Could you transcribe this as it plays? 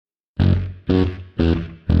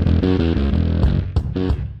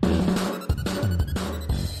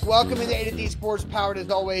Welcome into A to D Sports, powered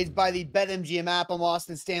as always by the BetMGM app. I'm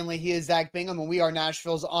Austin Stanley. He is Zach Bingham, and we are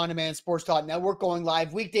Nashville's on-demand sports talk network, going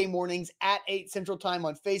live weekday mornings at 8 Central Time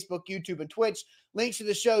on Facebook, YouTube, and Twitch. Links to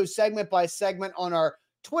the show segment by segment on our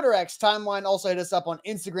Twitter X timeline. Also hit us up on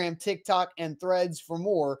Instagram, TikTok, and Threads for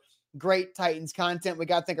more great Titans content. We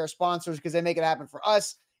got to thank our sponsors because they make it happen for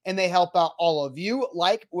us, and they help out all of you,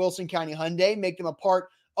 like Wilson County Hyundai. Make them a part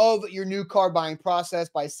of your new car buying process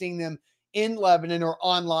by seeing them in Lebanon or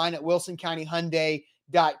online at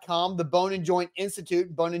wilsoncountyhyundai.com. The Bone and Joint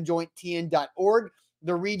Institute, boneandjointtn.org,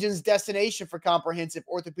 the region's destination for comprehensive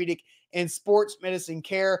orthopedic and sports medicine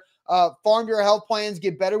care. Farm Bureau Health Plans,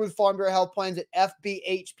 get better with Farm Bureau Health Plans at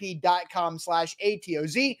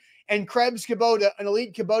fbhp.com/ATOZ. And Krebs Kubota, an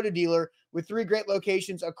elite Kubota dealer with 3 great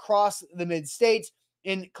locations across the mid-states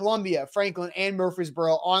in Columbia, Franklin, and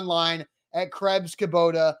Murfreesboro, online at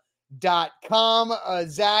KrebsKubota.com.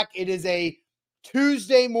 Zach, it is a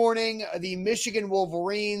Tuesday morning. The Michigan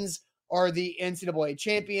Wolverines are the NCAA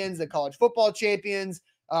champions, the college football champions.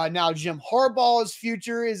 Now Jim Harbaugh's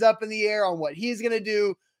future is up in the air on what he's going to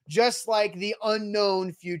do, just like the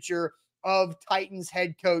unknown future of Titans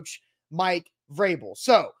head coach Mike Vrabel.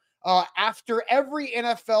 So after every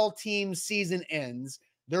NFL team season ends,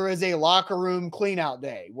 there is a locker room cleanout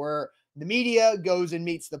day where the media goes and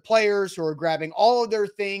meets the players who are grabbing all of their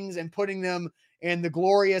things and putting them in the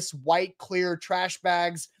glorious white, clear trash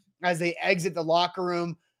bags as they exit the locker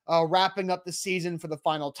room, wrapping up the season for the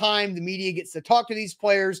final time. The media gets to talk to these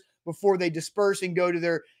players before they disperse and go to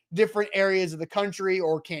their different areas of the country,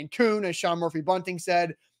 or Cancun, as Sean Murphy Bunting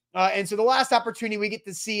said. And so the last opportunity we get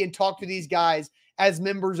to see and talk to these guys as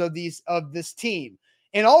members of this team.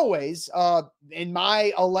 And always, in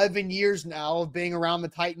my 11 years now of being around the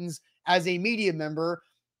Titans as a media member,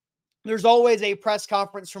 there's always a press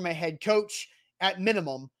conference from a head coach at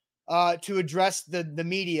minimum to address the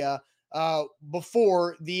media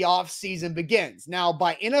before the offseason begins. Now,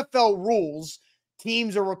 by NFL rules,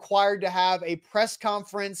 teams are required to have a press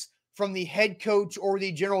conference from the head coach or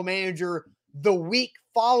the general manager the week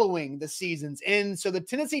following the season's end. So the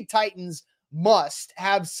Tennessee Titans must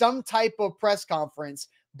have some type of press conference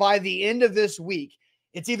by the end of this week.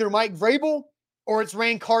 It's either Mike Vrabel or it's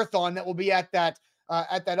Rand Carthon that will be at that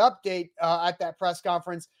update at that press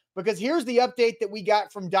conference. Because here's the update that we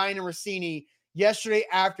got from Diana Rossini yesterday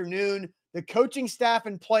afternoon. The coaching staff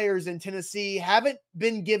and players in Tennessee haven't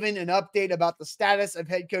been given an update about the status of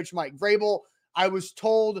head coach Mike Vrabel. I was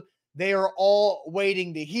told they are all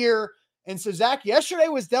waiting to hear. And so, Zach, yesterday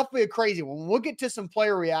was definitely a crazy one. We'll get to some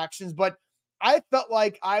player reactions, but I felt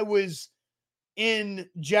like I was in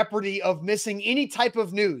jeopardy of missing any type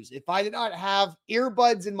of news if I did not have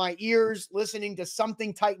earbuds in my ears listening to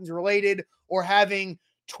something Titans related, or having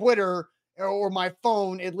Twitter or my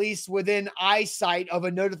phone at least within eyesight of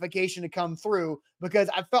a notification to come through, because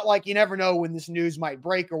I felt like you never know when this news might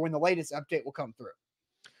break or when the latest update will come through.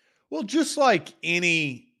 Well, just like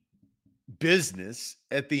any business,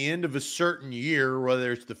 at the end of a certain year,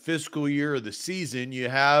 whether it's the fiscal year or the season, you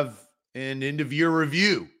have an end-of-year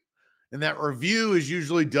review. And that review is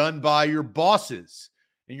usually done by your bosses.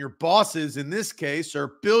 And your bosses, in this case,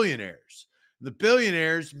 are billionaires. The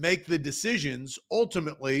billionaires make the decisions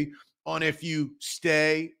ultimately on if you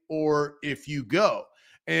stay or if you go.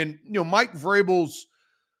 And, Mike Vrabel's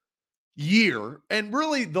year, and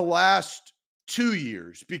really the last 2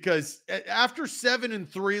 years, because after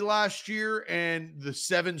 7-3 last year and the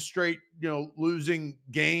 7 straight, losing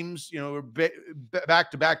games,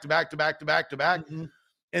 back to back. Mm-hmm.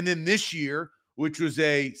 And then this year, which was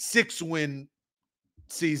a 6-win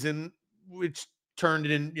season, which turned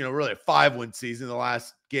in, really a 5-win season. The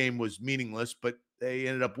last game was meaningless, but they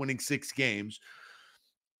ended up winning 6 games.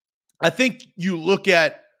 I think you look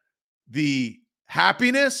at the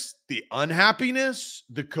happiness, the unhappiness,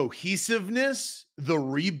 the cohesiveness, the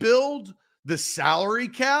rebuild, the salary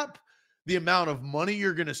cap, the amount of money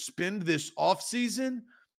you're going to spend this offseason,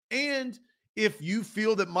 and if you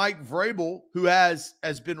feel that Mike Vrabel, who has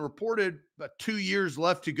been reported about 2 years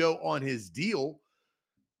left to go on his deal,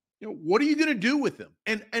 what are you going to do with him?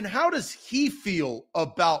 And how does he feel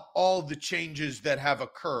about all the changes that have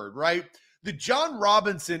occurred, right? The John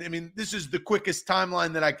Robinson, this is the quickest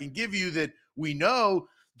timeline that I can give you that we know.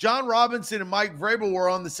 John Robinson and Mike Vrabel were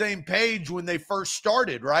on the same page when they first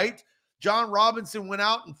started, right? John Robinson went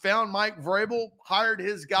out and found Mike Vrabel, hired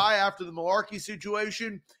his guy after the Malarkey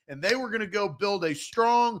situation, and they were going to go build a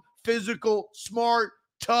strong, physical, smart,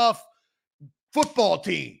 tough football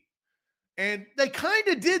team. And they kind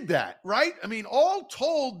of did that, right? All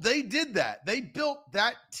told, they did that. They built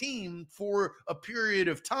that team for a period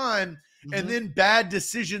of time, and then bad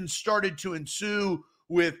decisions started to ensue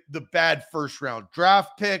with the bad first-round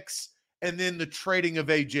draft picks and then the trading of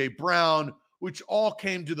A.J. Brown, which all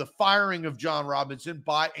came to the firing of John Robinson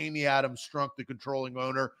by Amy Adams Strunk, the controlling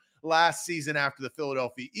owner, last season after the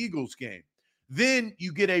Philadelphia Eagles game. Then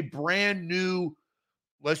you get a brand new,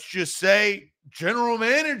 let's just say, general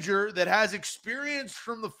manager that has experience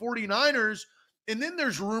from the 49ers. And then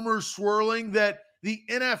there's rumors swirling that the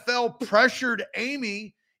NFL pressured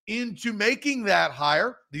Amy into making that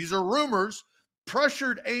hire. These are rumors.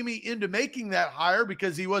 Pressured Amy into making that hire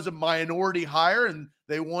because he was a minority hire and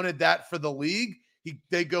they wanted that for the league.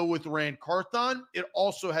 They go with Rand Carthon. It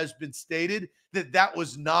also has been stated that that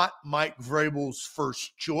was not Mike Vrabel's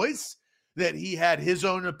first choice, that he had his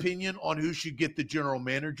own opinion on who should get the general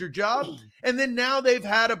manager job. And then now they've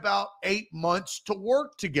had about 8 months to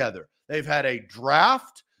work together. They've had a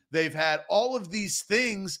draft. They've had all of these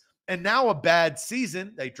things, and now a bad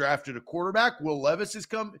season. They drafted a quarterback. Will Levis has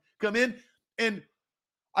come in. And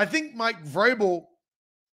I think Mike Vrabel,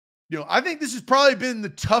 I think this has probably been the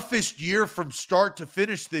toughest year from start to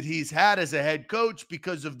finish that he's had as a head coach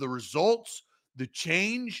because of the results, the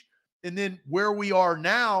change, and then where we are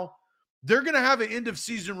now. They're going to have an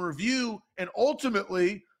end-of-season review, and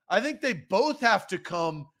ultimately, I think they both have to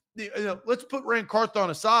come. Let's put Rand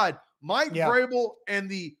Carthon aside. Mike Vrabel and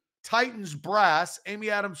the Titans brass,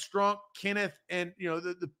 Amy Adams Strunk, Kenneth, and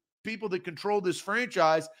the people that control this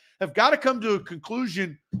franchise have got to come to a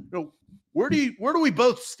conclusion. Where do we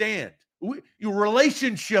both stand? Your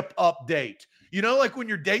relationship update. Like when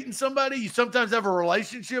you're dating somebody, you sometimes have a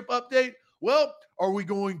relationship update. Well, are we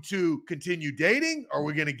going to continue dating? Are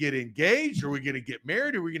we going to get engaged? Are we going to get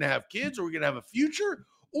married? Are we going to have kids? Are we going to have a future?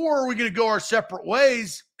 Or are we going to go our separate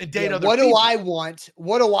ways and date other people? What do I want?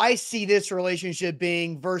 What do I see this relationship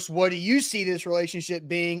being versus what do you see this relationship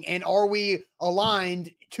being? And are we aligned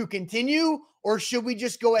to continue, or should we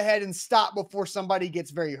just go ahead and stop before somebody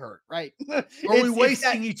gets very hurt, right? Are we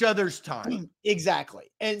wasting each other's time? Exactly.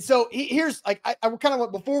 And so here's I kind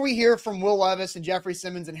of, before we hear from Will Levis and Jeffrey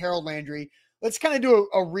Simmons and Harold Landry, let's kind of do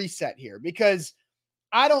a reset here, because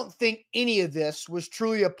I don't think any of this was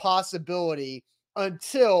truly a possibility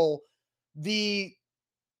until the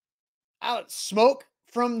smoke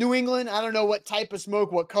from New England. I don't know what type of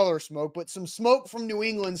smoke, what color smoke, but some smoke from New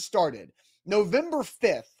England started. November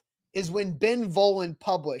 5th is when Ben Volen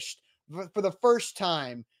published for the first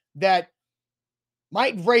time that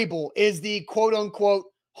Mike Vrabel is the quote unquote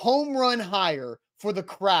home run hire for the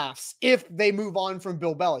Crafts if they move on from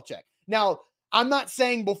Bill Belichick. Now, I'm not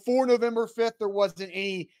saying before November 5th there wasn't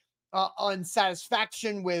any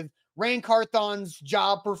unsatisfaction with Rand Carthon's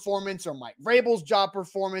job performance or Mike Vrabel's job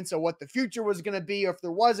performance or what the future was going to be, or if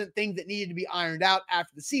there wasn't things that needed to be ironed out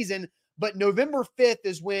after the season. But November 5th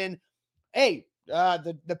is when,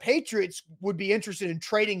 the Patriots would be interested in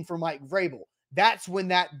trading for Mike Vrabel. That's when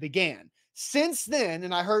that began. Since then,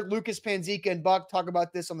 and I heard Lucas Panzica and Buck talk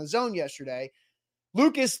about this on the Zone yesterday,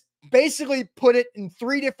 Lucas basically put it in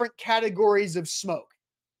 3 different categories of smoke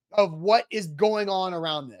of what is going on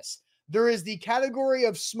around this. There is the category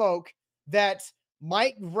of smoke that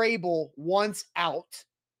Mike Vrabel wants out.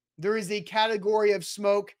 There is a category of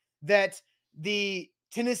smoke that the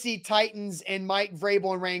Tennessee Titans and Mike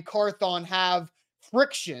Vrabel and Rand Carthon have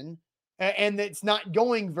friction and it's not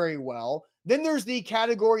going very well. Then there's the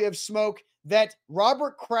category of smoke that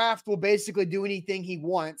Robert Kraft will basically do anything he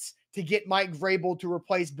wants to get Mike Vrabel to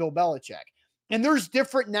replace Bill Belichick. And there's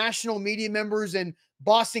different national media members and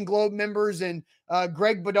Boston Globe members and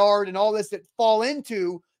Greg Bedard and all this that fall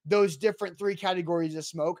into those different 3 categories of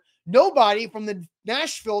smoke. Nobody from the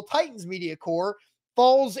Nashville Titans media corps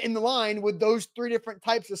falls in the line with those 3 different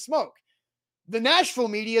types of smoke. The Nashville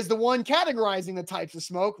media is the one categorizing the types of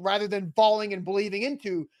smoke rather than falling and believing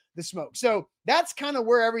into the smoke. So that's kind of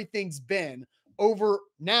where everything's been over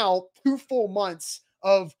now 2 full months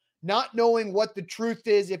of not knowing what the truth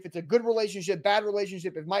is, if it's a good relationship, bad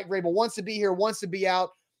relationship, if Mike Vrabel wants to be here, wants to be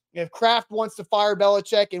out, if Kraft wants to fire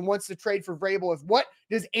Belichick and wants to trade for Vrabel, if what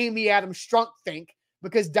does Amy Adams Strunk think?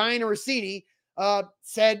 Because Diana Rossini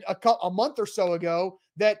said a month or so ago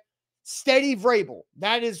that steady Vrabel,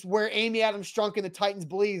 that is where Amy Adams Strunk and the Titans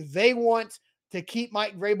believe they want to keep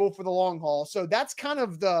Mike Vrabel for the long haul. So that's kind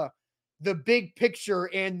of the big picture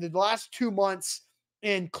in the last 2 months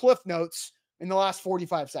in Cliff Notes in the last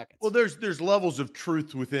 45 seconds. Well, there's levels of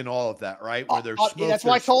truth within all of that, right? Where there's smoke, that's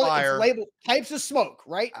why I call fire. It's labeled types of smoke,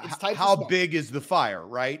 right? It's types How of smoke. big is the fire,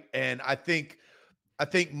 right? And I think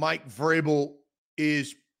Mike Vrabel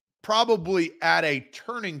is probably at a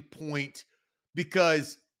turning point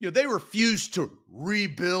because they refused to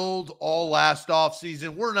rebuild all last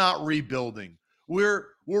offseason. We're not rebuilding. We're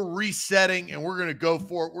resetting, and we're going to go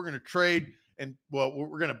for it. We're going to trade and well,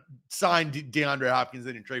 we're going to sign DeAndre Hopkins.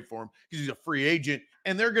 They didn't trade for him because he's a free agent,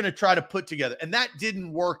 and they're going to try to put together. And that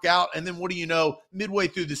didn't work out. And then what do you know? Midway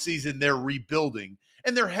through the season, they're rebuilding,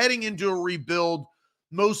 and they're heading into a rebuild,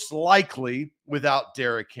 most likely without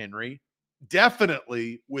Derrick Henry,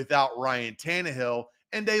 definitely without Ryan Tannehill,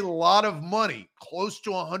 and a lot of money, close to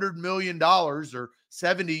 $100 million or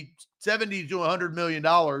 70 to $100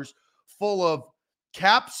 million full of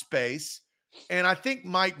cap space. And I think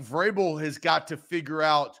Mike Vrabel has got to figure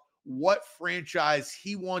out what franchise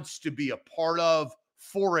he wants to be a part of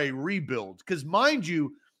for a rebuild. Because mind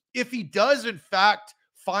you, if he does in fact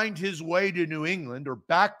find his way to New England or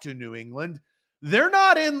back to New England, they're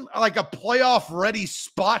not in like a playoff ready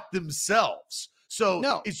spot themselves. So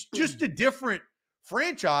No. It's just a different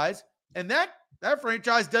franchise. And that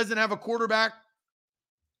franchise doesn't have a quarterback.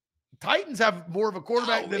 Titans have more of a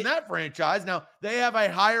quarterback than that franchise. Now, they have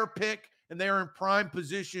a higher pick and they are in prime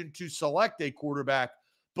position to select a quarterback.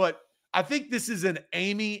 But I think this is an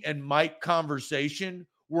Amy and Mike conversation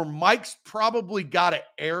where Mike's probably got to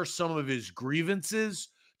air some of his grievances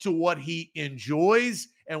to what he enjoys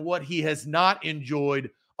and what he has not enjoyed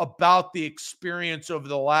about the experience over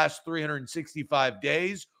the last 365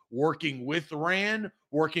 days, working with Rand,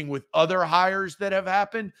 working with other hires that have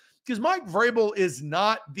happened. Because Mike Vrabel is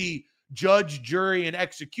not the judge, jury, and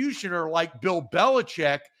executioner like Bill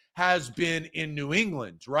Belichick has been in New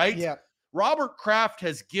England, right? Yeah. Robert Kraft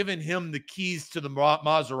has given him the keys to the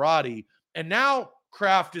Maserati, and now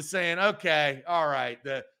Kraft is saying, okay, all right,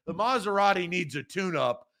 the Maserati needs a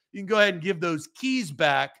tune-up. You can go ahead and give those keys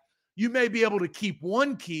back. You may be able to keep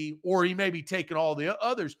one key, or he may be taking all the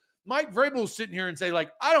others. Mike Vrabel is sitting here and say,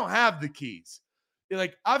 like, I don't have the keys.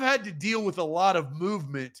 Like, I've had to deal with a lot of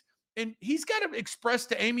movement, and he's got to express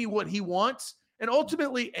to Amy what he wants. And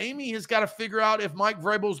ultimately, Amy has got to figure out if Mike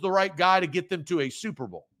Vrabel's the right guy to get them to a Super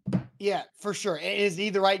Bowl. Yeah, for sure. Is he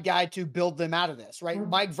the right guy to build them out of this, right?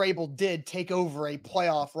 Mike Vrabel did take over a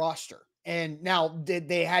playoff roster, and now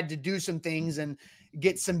they had to do some things and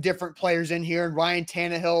get some different players in here. And Ryan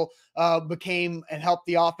Tannehill became and helped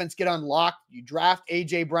the offense get unlocked. You draft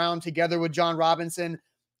A.J. Brown together with John Robinson,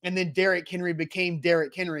 and then Derrick Henry became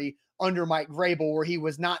Derrick Henry under Mike Vrabel, where he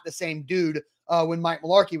was not the same dude when Mike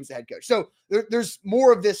Mularkey was the head coach. So there's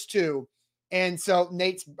more of this too. And so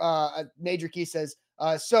Nate's Major Key says,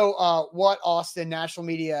 what, Austin, national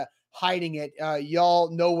media hiding it? Y'all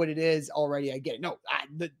know what it is already. I get it. No,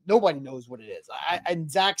 nobody knows what it is. And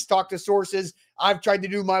Zach's talked to sources. I've tried to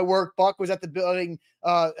do my work. Buck was at the building.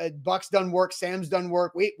 Buck's done work. Sam's done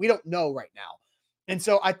work. We don't know right now. And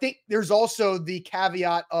so I think there's also the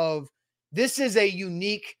caveat of this is a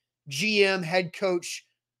unique GM head coach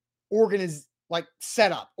organizational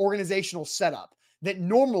setup that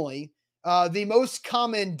normally the most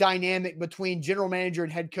common dynamic between general manager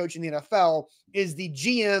and head coach in the NFL is the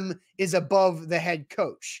GM is above the head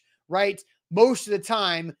coach, right? Most of the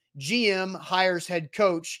time, GM hires head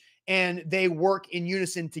coach and they work in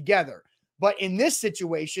unison together. But in this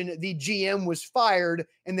situation, the GM was fired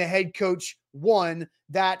and the head coach won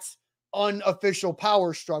that unofficial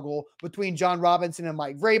power struggle between John Robinson and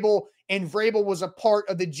Mike Vrabel. And Vrabel was a part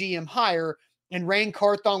of the GM hire. And Rand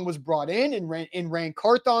Carthon was brought in, and in Rand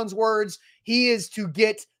Carthon's words, he is to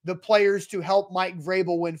get the players to help Mike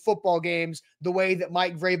Vrabel win football games the way that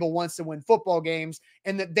Mike Vrabel wants to win football games,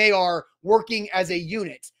 and that they are working as a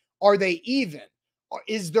unit. Are they even?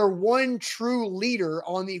 Is there one true leader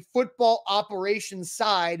on the football operations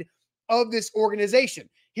side of this organization?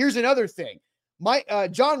 Here's another thing.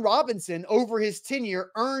 John Robinson, over his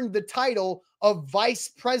tenure, earned the title of vice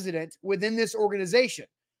president within this organization.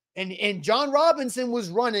 And John Robinson was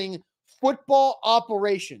running football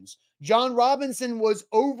operations. John Robinson was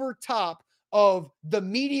over top of the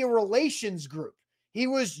media relations group. He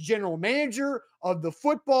was general manager of the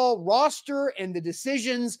football roster and the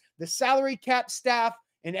decisions, the salary cap staff,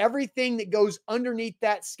 and everything that goes underneath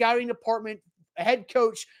that scouting department, head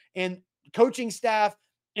coach and coaching staff,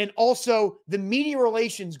 and also the media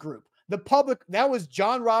relations group. The public, that was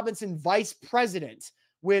John Robinson, vice president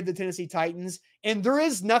with the Tennessee Titans. And there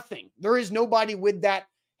is nothing. There is nobody with that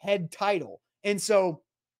head title. And so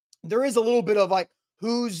there is a little bit of like,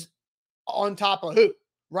 who's on top of who,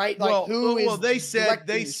 right? Like they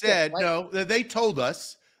said, right? No, they told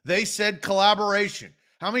us, they said collaboration.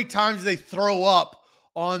 How many times they throw up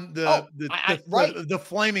on the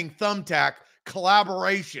flaming thumbtack,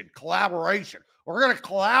 collaboration. We're going to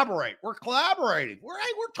collaborate. We're collaborating. We're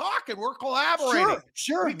talking. We're collaborating.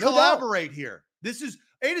 Sure. We collaborate here. This is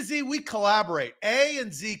A to Z. We collaborate. A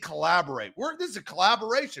and Z collaborate. This is a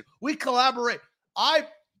collaboration. We collaborate. I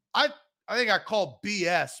I think I call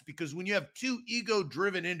BS, because when you have two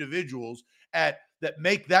ego-driven individuals that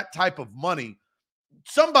make that type of money,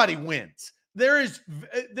 somebody wins. There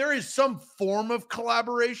is some form of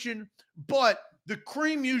collaboration, but the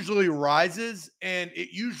cream usually rises, and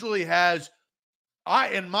it usually has.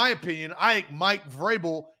 In my opinion, I think Mike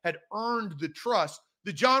Vrabel had earned the trust.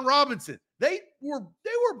 The John Robinson, they were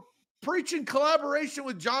preaching collaboration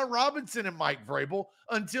with John Robinson and Mike Vrabel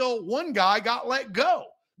until one guy got let go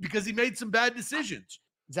because he made some bad decisions.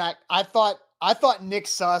 Zach, I thought Nick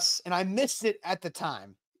Suss, and I missed it at the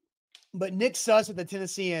time, but Nick Suss at the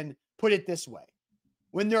Tennessean put it this way: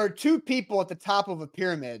 when there are two people at the top of a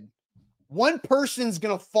pyramid, one person's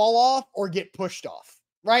going to fall off or get pushed off,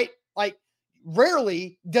 right? Like,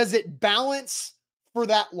 rarely does it balance for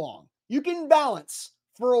that long. You can balance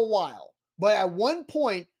for a while, but at one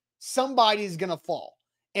point, somebody's going to fall.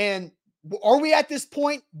 And are we at this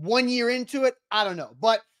point 1 year into it? I don't know.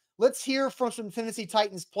 But let's hear from some Tennessee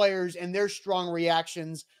Titans players and their strong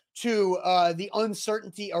reactions to the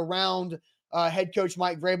uncertainty around head coach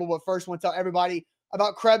Mike Vrabel. But first, I want to tell everybody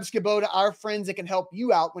about Krebs Kubota, our friends that can help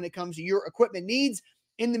you out when it comes to your equipment needs.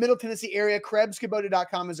 In the Middle Tennessee area,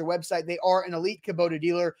 KrebsKubota.com is their website. They are an elite Kubota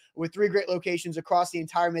dealer with 3 great locations across the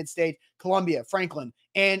entire mid-state: Columbia, Franklin,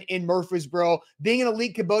 and in Murfreesboro. Being an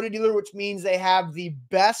elite Kubota dealer, which means they have the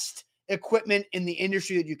best equipment in the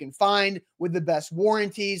industry that you can find with the best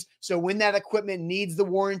warranties. So when that equipment needs the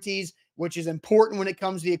warranties, which is important when it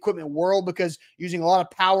comes to the equipment world, because using a lot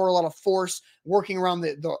of power, a lot of force, working around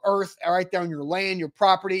the earth right there on your land, your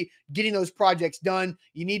property, getting those projects done,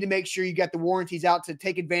 you need to make sure you got the warranties out to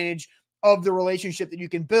take advantage of the relationship that you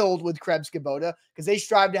can build with Krebs Kubota, because they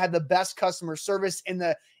strive to have the best customer service in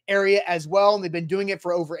the area as well. And they've been doing it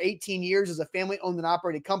for over 18 years as a family-owned and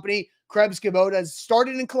operated company. Krebs Kubota has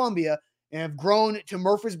started in Columbia and have grown to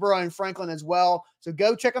Murfreesboro and Franklin as well. So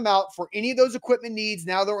go check them out for any of those equipment needs.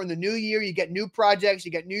 Now they're in the new year. You get new projects.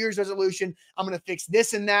 You get New Year's resolution. I'm going to fix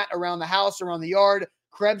this and that around the house, around the yard.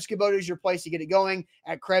 Krebs Kubota is your place to get it going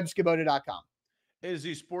at KrebsKubota.com.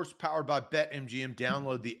 AtoZ Sports, powered by BetMGM.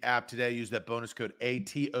 Download the app today. Use that bonus code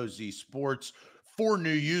ATOZ Sports for new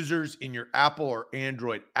users in your Apple or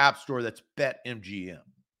Android app store. That's BetMGM.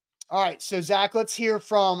 All right, so Zach, let's hear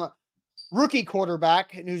from rookie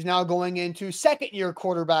quarterback who's now going into second-year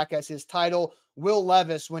quarterback as his title, Will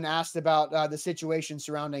Levis, when asked about the situation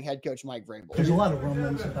surrounding head coach Mike Vrabel. There's a lot of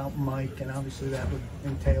rumblings about Mike, and obviously that would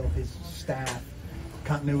entail his staff.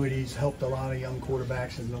 Continuity's helped a lot of young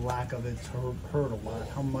quarterbacks, and the lack of it's hurt a lot.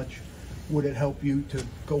 How much would it help you to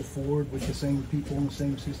go forward with the same people in the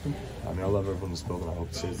same system? I mean, I love everyone in this building. I hope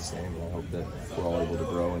it stays the same, and I hope that we're all able to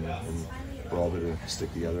grow and we're all able to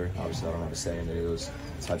stick together. Obviously, I don't have a say in any of those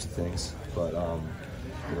types of things, but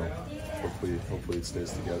you know, hopefully it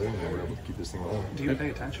stays together and we're able to keep this thing rolling. Do you pay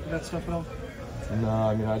attention to that stuff at all? No,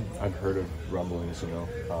 I mean, I've heard of rumblings, you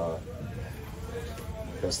know.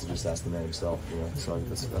 Best to just ask the man himself, you know. So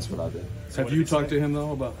that's what I did. Have you talked to him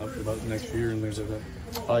though about next year and things like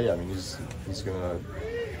that? Yeah, I mean, he's gonna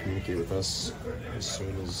communicate with us as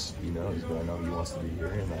soon as he knows, but I know he wants to be here,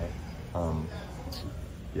 and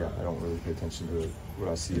yeah, I don't really pay attention to what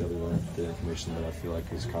I see other than the information that I feel like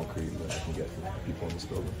is concrete that I can get from people in this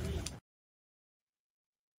building.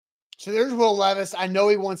 So there's Will Levis. I know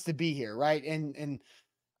he wants to be here, right? And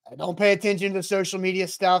I don't pay attention to social media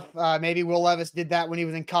stuff. Maybe Will Levis did that when he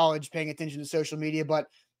was in college, paying attention to social media, but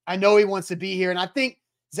I know he wants to be here. And I think,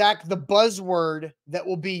 Zach, the buzzword that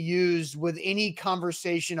will be used with any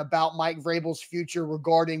conversation about Mike Vrabel's future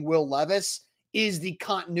regarding Will Levis is the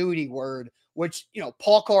continuity word, which, you know,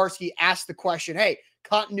 Paul Kawarski asked the question, hey,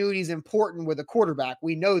 continuity is important with a quarterback.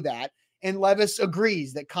 We know that. And Levis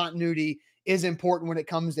agrees that continuity is important when it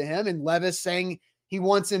comes to him. And Levis saying he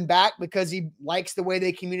wants him back because he likes the way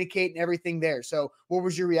they communicate and everything there. So what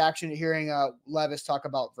was your reaction to hearing Levis talk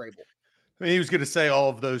about Vrabel? I mean, he was going to say all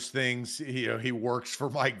of those things. You know, he works for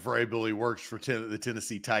Mike Vrabel. He works for the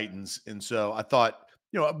Tennessee Titans. And so I thought,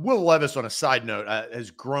 you know, Will Levis, on a side note, has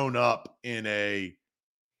grown up in a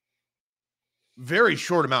very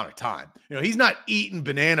short amount of time. You know, he's not eating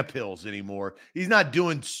banana pills anymore. He's not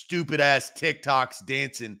doing stupid ass TikToks,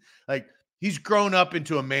 dancing. Like, he's grown up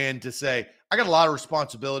into a man to say, I got a lot of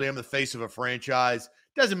responsibility. I'm the face of a franchise.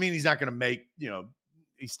 Doesn't mean he's not going to make, you know,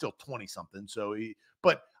 he's still 20 something. So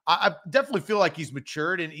but I definitely feel like he's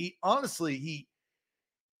matured, and he honestly,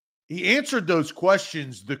 he answered those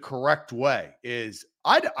questions the correct way.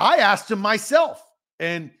 I asked him myself,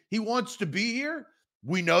 and he wants to be here.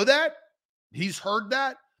 We know that. He's heard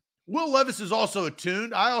that. Will Levis is also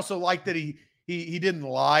attuned. I also like that he didn't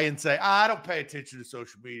lie and say, I don't pay attention to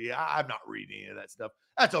social media. I'm not reading any of that stuff.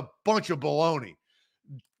 That's a bunch of baloney.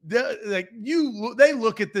 they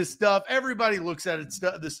look at this stuff. Everybody looks at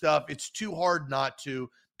this stuff. It's too hard not to.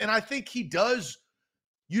 And I think he does.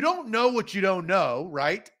 You don't know what you don't know,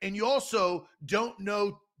 right? And you also don't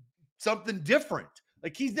know something different.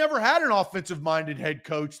 Like, he's never had an offensive-minded head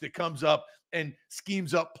coach that comes up and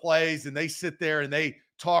schemes up plays, and they sit there and they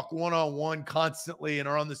talk one-on-one constantly and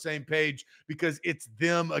are on the same page because it's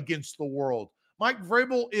them against the world. Mike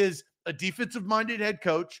Vrabel is a defensive-minded head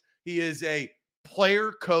coach. He is a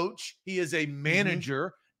player coach. He is a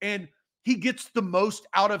manager, and he gets the most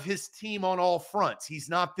out of his team on all fronts. He's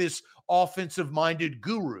not this offensive-minded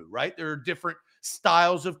guru, right? There are different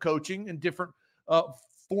styles of coaching and different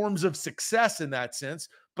forms of success in that sense.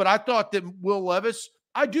 But I thought that Will Levis,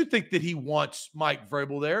 I do think that he wants Mike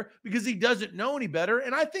Vrabel there because he doesn't know any better.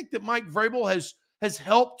 And I think that Mike Vrabel has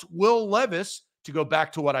helped Will Levis, to go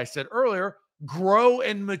back to what I said earlier, grow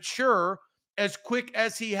and mature as quick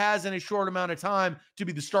as he has in a short amount of time to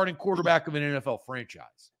be the starting quarterback of an NFL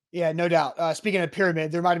franchise. Yeah, no doubt. Speaking of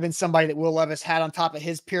pyramid, there might have been somebody that Will Levis had on top of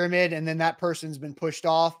his pyramid, and then that person's been pushed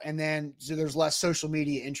off, and then so there's less social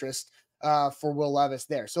media interest for Will Levis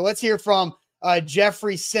there. So let's hear from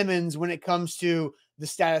Jeffrey Simmons when it comes to the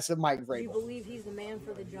status of Mike Vrabel. Do you believe he's the man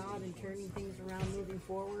for the job and turning things around moving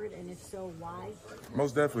forward? And if so, why?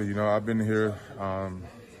 Most definitely. You know, I've been here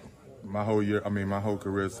my whole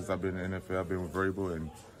career since I've been in the NFL. I've been with Vrabel, and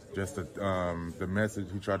just the message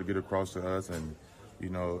he tried to get across to us. And, you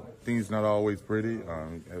know, things not always pretty,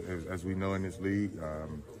 as we know in this league.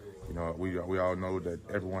 You know, we all know that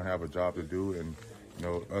everyone have a job to do, and, you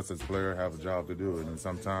know, us as players have a job to do. And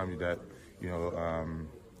sometimes that, you know,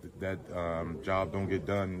 job don't get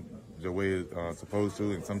done the way it's supposed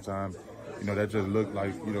to, and sometimes, you know, that just look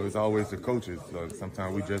like, you know, it's always the coaches.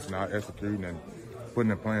 Sometimes we just not executing and putting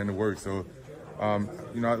the plan to work. So,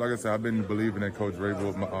 you know, like I said, I've been believing in Coach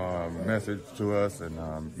Vrabel's message to us, and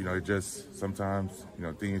you know, it just sometimes, you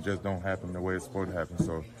know, things just don't happen the way it's supposed to happen.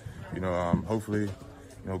 So, you know, hopefully,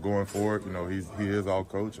 you know, going forward, you know, he is our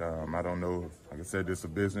coach. I don't know, like I said, this is a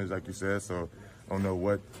business, like you said, so I don't know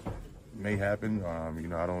what may happen. You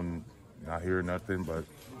know, not hear nothing, but,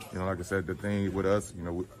 you know, like I said, the thing with us, you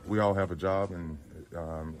know, we all have a job, and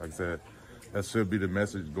like I said, that should be the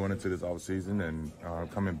message going into this offseason and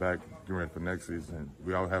coming back, getting ready for next season.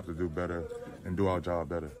 We all have to do better and do our job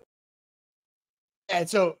better. And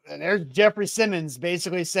so there's Jeffrey Simmons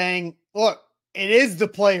basically saying, look, it is the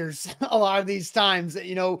players a lot of these times that,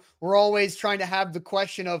 you know, we're always trying to have the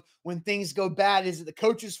question of when things go bad, is it the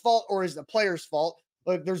coach's fault or is it the player's fault?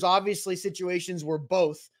 Look, there's obviously situations where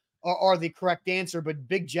both are the correct answer, but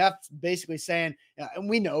Big Jeff's basically saying, and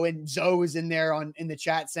we know, and Zoe is in there in the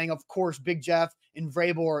chat saying, of course, Big Jeff and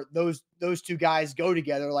Vrabel are those two guys go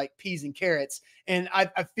together like peas and carrots. And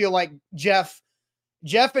I feel like Jeff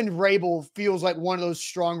and Vrabel feels like one of those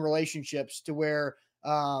strong relationships to where,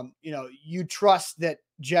 you know, you trust that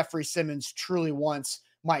Jeffrey Simmons truly wants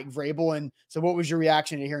Mike Vrabel. And so what was your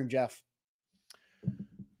reaction to hearing Jeff?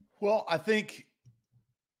 Well, I think,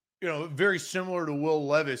 you know, very similar to Will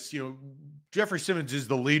Levis, you know, Jeffrey Simmons is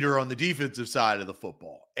the leader on the defensive side of the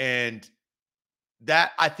football. And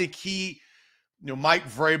that, I think you know, Mike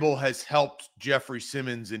Vrabel has helped Jeffrey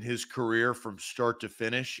Simmons in his career from start to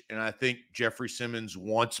finish. And I think Jeffrey Simmons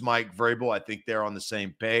wants Mike Vrabel. I think they're on the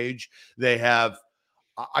same page. They have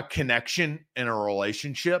a connection and a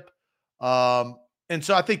relationship. And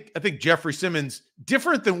so I think Jeffrey Simmons,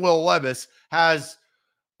 different than Will Levis, has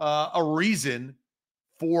a reason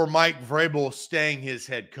for Mike Vrabel staying his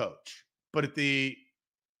head coach. But at the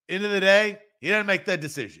end of the day, he didn't make that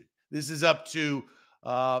decision. This is up to,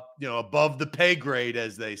 you know, above the pay grade,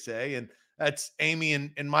 as they say. And that's Amy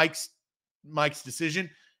and Mike's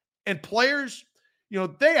decision. And players, you know,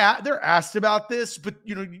 they're asked about this, but,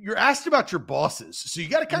 you know, you're asked about your bosses. So you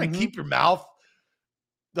got to kind of keep your mouth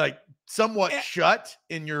like somewhat shut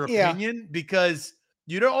in your opinion, because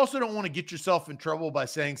you also don't want to get yourself in trouble by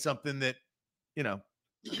saying something that, you know,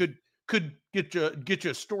 could get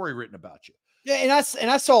you a story written about you. Yeah,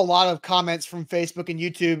 and I saw a lot of comments from Facebook and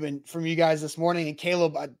YouTube and from you guys this morning. And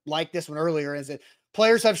Caleb, I liked this one earlier, is that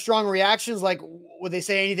players have strong reactions. Like, would they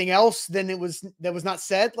say anything else than that was not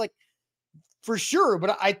said? Like, for sure.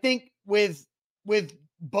 But I think with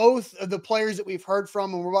both of the players that we've heard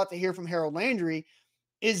from, and we're about to hear from Harold Landry,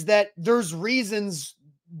 is that there's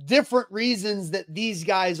different reasons that these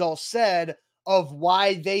guys all said of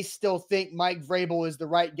why they still think Mike Vrabel is the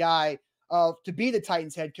right guy to be the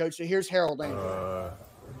Titans head coach. So here's Harold Landry.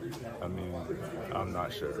 I mean, I'm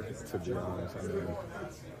not sure, to be honest. I mean,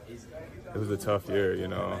 it was a tough year, you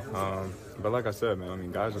know. But like I said, man, I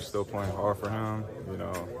mean, guys are still playing hard for him, you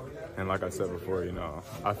know. And like I said before, you know,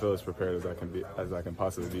 I feel as prepared as I can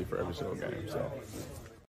possibly be for every single game.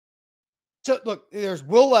 So look, there's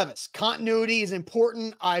Will Levis. Continuity is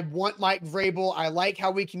important. I want Mike Vrabel. I like how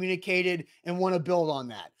we communicated and want to build on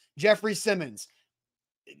that. Jeffrey Simmons.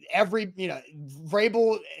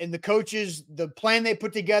 Vrabel and the coaches, the plan they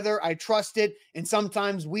put together, I trust it. And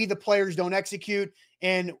sometimes we, the players, don't execute.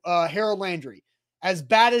 And Harold Landry, as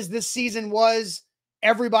bad as this season was,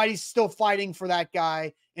 everybody's still fighting for that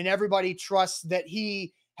guy. And everybody trusts that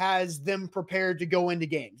he has them prepared to go into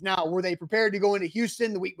games. Now, were they prepared to go into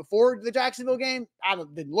Houston the week before the Jacksonville game?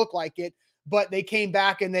 Didn't look like it. But they came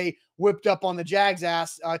back and they whipped up on the Jags'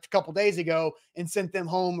 ass a couple days ago and sent them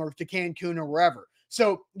home or to Cancun or wherever.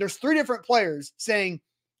 So there's three different players saying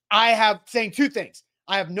two things.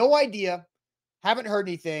 I have no idea, haven't heard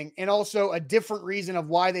anything, and also a different reason of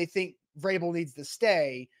why they think Vrabel needs to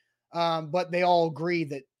stay. But they all agree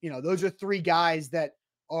that, those are three guys that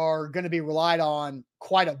are going to be relied on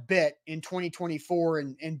quite a bit in 2024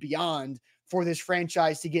 and beyond for this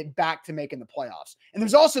franchise to get back to making the playoffs. And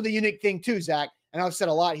there's also the unique thing too, Zach, and I've said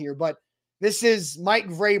a lot here, but this is Mike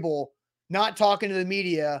Vrabel not talking to the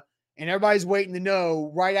media, and everybody's waiting to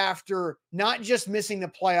know right after not just missing the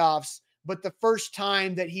playoffs, but the first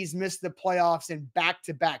time that he's missed the playoffs in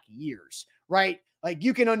back-to-back years, right? Like,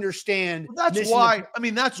 you can understand. Well, that's why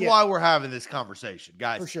we're having this conversation,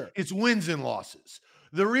 guys. For sure. It's wins and losses.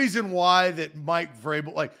 The reason why that Mike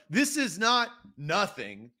Vrabel, this is not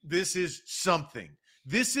nothing. This is something.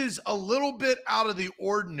 This is a little bit out of the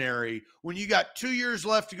ordinary. When you got 2 years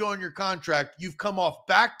left to go on your contract, you've come off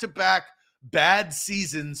back-to-back bad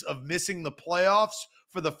seasons of missing the playoffs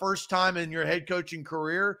for the first time in your head coaching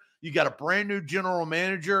career. You got a brand new general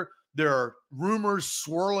manager. There are rumors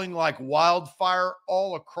swirling like wildfire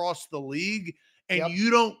all across the league, and you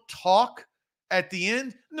don't talk at the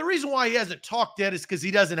end. And the reason why he hasn't talked yet is because he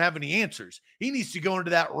doesn't have any answers. He needs to go into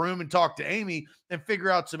that room and talk to Amy and figure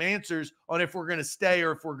out some answers on if we're going to stay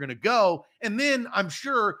or if we're going to go. And then I'm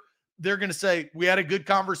sure they're going to say, we had a good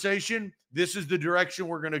conversation. This is the direction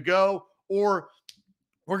we're going to go. Or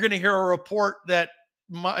we're going to hear a report that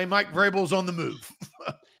Mike Vrabel's on the move.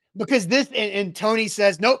 Because and Tony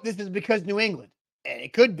says, nope, this is because New England. And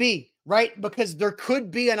it could be, right? Because there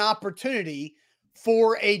could be an opportunity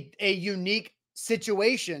for a unique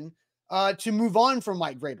situation to move on from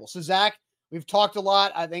Mike Vrabel. So, Zach, we've talked a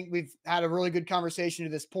lot. I think we've had a really good conversation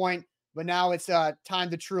to this point, but now it's time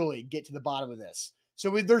to truly get to the bottom of this. So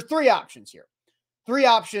there's three options here. Three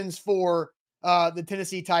options for the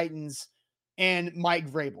Tennessee Titans and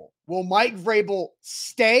Mike Vrabel. Will Mike Vrabel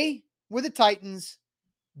stay with the Titans,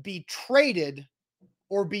 be traded,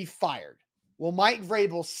 or be fired? Will Mike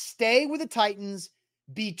Vrabel stay with the Titans,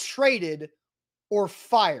 be traded, or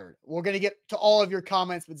fired? We're going to get to all of your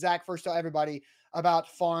comments, but Zach, first tell everybody about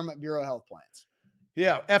Farm Bureau Health Plans.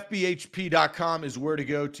 Yeah, FBHP.com is where to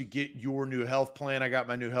go to get your new health plan. I got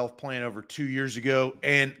my new health plan over 2 years ago,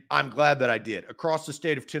 and I'm glad that I did. Across the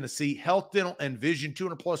state of Tennessee, health, dental, and vision,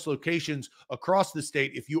 200-plus locations across the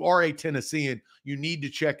state. If you are a Tennessean, you need to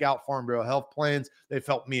check out Farm Bureau Health Plans. They've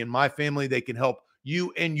helped me and my family. They can help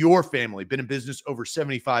you and your family. Been in business over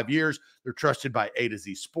 75 years. They're trusted by A to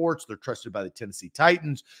Z Sports. They're trusted by the Tennessee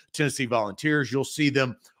Titans, Tennessee Volunteers. You'll see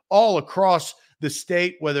them all across the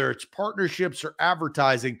state, whether it's partnerships or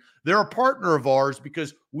advertising. They're a partner of ours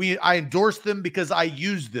because I endorse them because I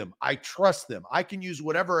use them. I trust them. I can use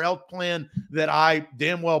whatever health plan that I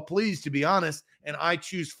damn well please, to be honest, and I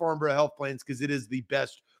choose Farm Bureau Health Plans because it is the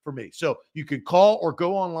best for me. So you can call or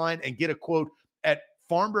go online and get a quote at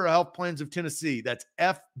Farm Bureau Health Plans of Tennessee. That's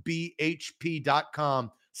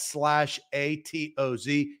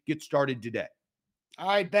FBHP.com/ATOZ. Get started today. All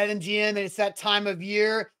right, BetMGM, and it's that time of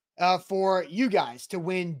year for you guys to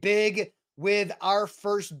win big with our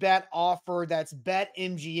first bet offer. That's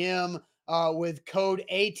BetMGM with code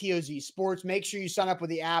ATOZ Sports. Make sure you sign up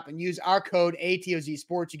with the app and use our code ATOZ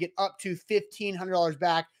Sports. You get up to $1,500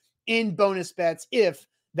 back in bonus bets if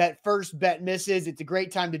that first bet misses. It's a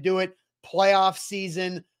great time to do it. Playoff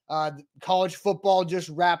season, college football just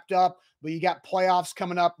wrapped up, but you got playoffs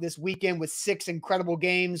coming up this weekend with 6 incredible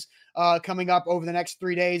games coming up over the next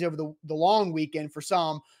 3 days, over the long weekend for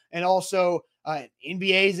some. And also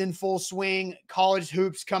NBA is in full swing. College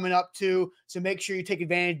hoops coming up too. So make sure you take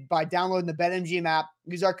advantage by downloading the BetMGM app.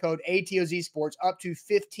 Use our code ATOZ Sports up to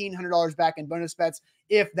 $1,500 back in bonus bets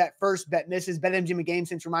if that first bet misses. BetMGM and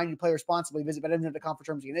GameSense remind you to play responsibly. Visit BetMGM.com for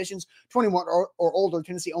terms and conditions. 21 or older.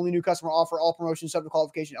 Tennessee only new customer offer. All promotions subject to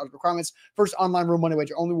qualification and eligible requirements. First online real money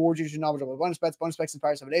wager. Only rewards you should knowledge of bonus bets. Bonus bets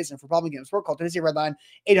expire 7 days. And for problem games, sport call Tennessee Redline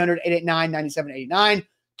 800-889-9789.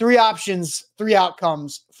 3 options, 3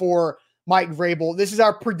 outcomes for Mike Vrabel. This is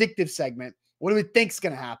our predictive segment. What do we think is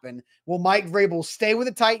going to happen? Will Mike Vrabel stay with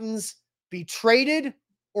the Titans, be traded,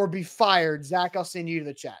 or be fired? Zach, I'll send you to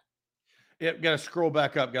the chat. Yep, got to scroll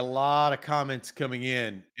back up. Got a lot of comments coming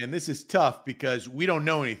in, and this is tough because we don't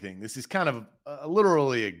know anything. This is kind of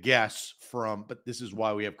literally a guess but this is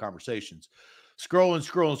why we have conversations.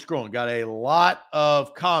 Scrolling. Got a lot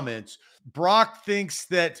of comments. Brock thinks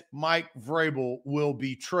that Mike Vrabel will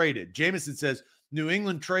be traded. Jameson says, New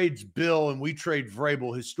England trades Bill and we trade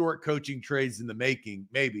Vrabel. Historic coaching trades in the making.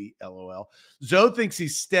 Maybe, LOL. Zoe thinks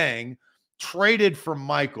he's staying. Traded from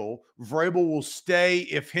Michael. Vrabel will stay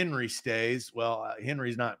if Henry stays. Well,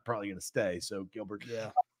 Henry's not probably going to stay, so Gilbert. Yeah.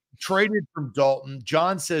 Traded from Dalton.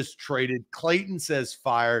 John says traded. Clayton says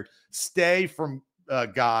fired. Stay from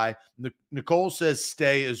Guy. Nicole says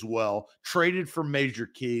stay as well. Traded from Major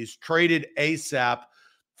Keys. Traded ASAP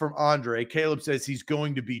from Andre. Caleb says he's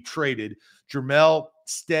going to be traded. Jermel,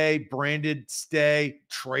 stay. Brandon, stay.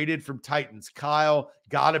 Traded from Titans. Kyle,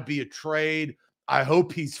 got to be a trade. I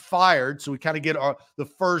hope he's fired. So we kind of get the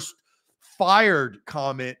first fired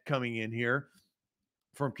comment coming in here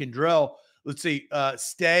from Kendrell. Let's see.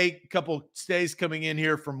 Stay. A couple stays coming in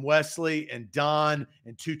here from Wesley and Don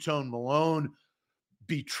and Two-Tone Malone.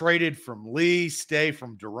 Be traded from Lee. Stay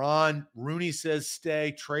from Duran. Rooney says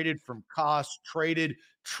stay. Traded from Koss. Traded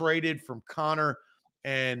from Connor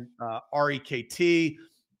and REKT.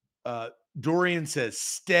 Dorian says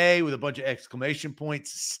stay with a bunch of exclamation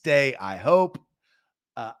points. Stay, I hope.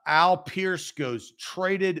 Al Pierce goes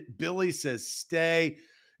traded. Billy says stay.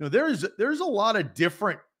 There's a lot of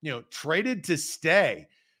different, traded to stay.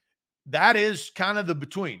 That is kind of the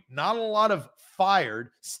between. Not a lot of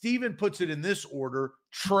fired. Steven puts it in this order: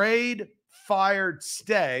 trade, fired,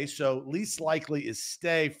 stay. So least likely is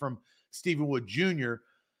stay from Stephen Wood Jr.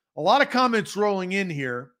 A lot of comments rolling in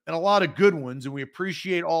here and a lot of good ones, and we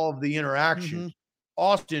appreciate all of the interaction. Mm-hmm.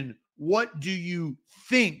 Austin, what do you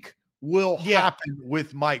think will happen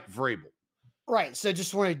with Mike Vrabel? Right. So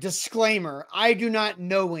just want a disclaimer. I do not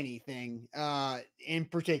know anything in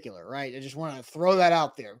particular, right? I just want to throw that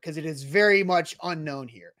out there because it is very much unknown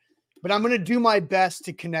here. But I'm going to do my best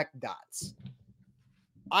to connect dots.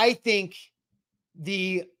 I think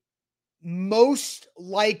the most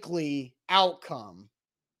likely outcome.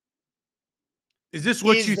 Is this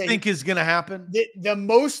what you think is going to happen? The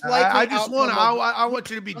most likely I just want to, I want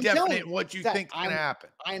you to be definite in what you think is going to happen.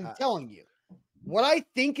 I'm telling you. What I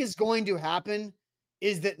think is going to happen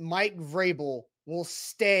is that Mike Vrabel will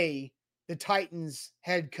stay the Titans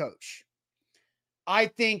head coach. I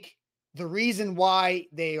think the reason why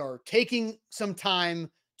they are taking some time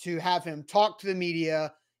to have him talk to the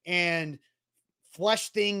media and flesh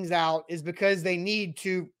things out is because they need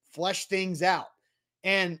to flesh things out.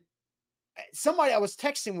 And I was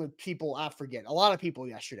texting with people, I forget, a lot of people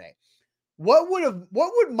yesterday. What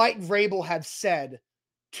would Mike Vrabel have said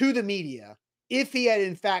to the media if he had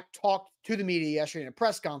in fact talked to the media yesterday in a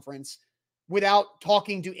press conference without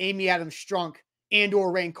talking to Amy Adams Strunk and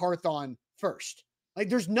or Rain Carthon first? Like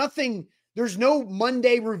there's no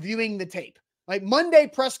Monday reviewing the tape. Like Monday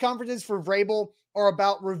press conferences for Vrabel are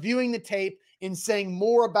about reviewing the tape and saying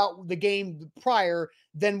more about the game prior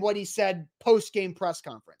than what he said post-game press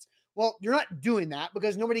conference. Well, you're not doing that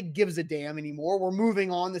because nobody gives a damn anymore. We're moving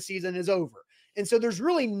on. The season is over. And so there's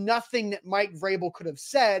really nothing that Mike Vrabel could have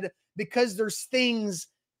said because there's things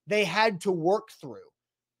they had to work through.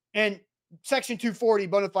 And Section 240,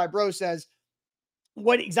 Bonafide Bro says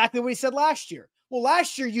exactly what he said last year. Well,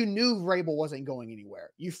 last year you knew Vrabel wasn't going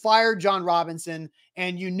anywhere. You fired John Robinson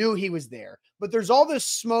and you knew he was there. But there's all this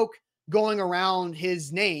smoke going around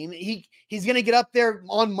his name. He's going to get up there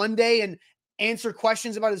on Monday and answer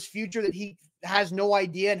questions about his future that he has no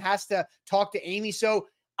idea and has to talk to Amy. So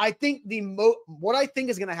I think what I think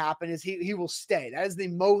is going to happen is he will stay. That is the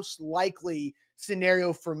most likely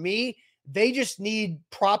scenario for me. They just need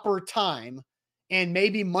proper time, and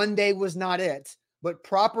maybe Monday was not it, but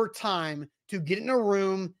proper time to get in a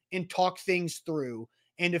room and talk things through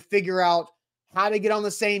and to figure out how to get on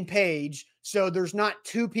the same page so there's not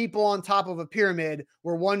two people on top of a pyramid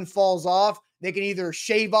where one falls off. They can either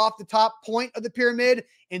shave off the top point of the pyramid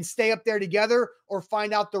and stay up there together or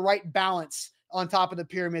find out the right balance on top of the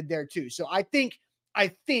pyramid there too. So I think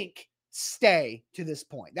stay to this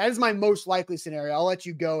point. That is my most likely scenario. I'll let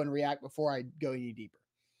you go and react before I go any deeper.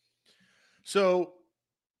 So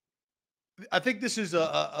I think this is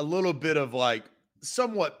a little bit of like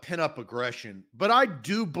somewhat pent-up aggression, but I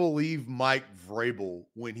do believe Mike Vrabel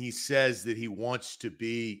when he says that he wants to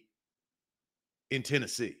be in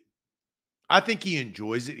Tennessee. I think he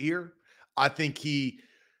enjoys it here. I think he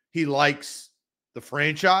likes the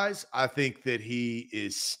franchise. I think that he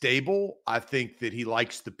is stable. I think that he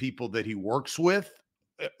likes the people that he works with.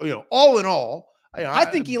 All in all, I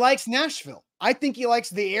think he likes Nashville. I think he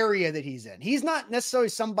likes the area that he's in. He's not necessarily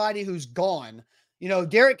somebody who's gone.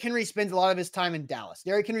 Derrick Henry spends a lot of his time in Dallas.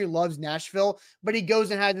 Derrick Henry loves Nashville, but he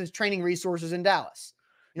goes and has his training resources in Dallas.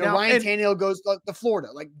 Ryan Tannehill goes to Florida.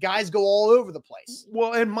 Like, guys go all over the place.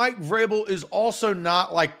 Well, and Mike Vrabel is also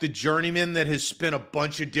not like the journeyman that has spent a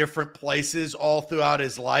bunch of different places all throughout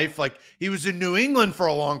his life. Like, he was in New England for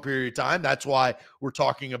a long period of time. That's why we're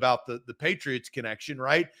talking about the Patriots connection,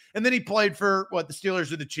 right? And then he played for the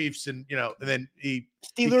Steelers or the Chiefs, and and then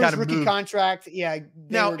Steelers kind of rookie contract. Yeah.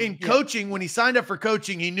 Now, coaching, when he signed up for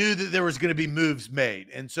coaching, he knew that there was going to be moves made.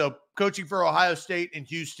 And so coaching for Ohio State and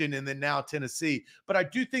Houston and then now Tennessee. But I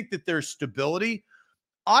do think that there's stability.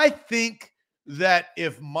 I think that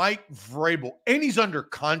if Mike Vrabel, and he's under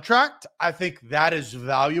contract, I think that is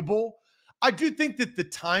valuable. I do think that the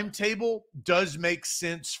timetable does make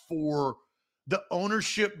sense for the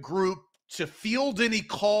ownership group to field any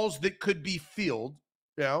calls that could be fielded,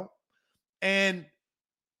 and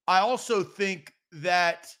I also think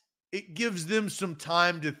that it gives them some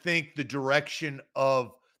time to think the direction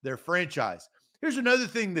of their franchise. Here's another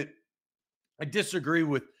thing that I disagree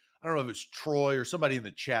with. I don't know if it's Troy or somebody in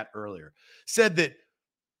the chat earlier said that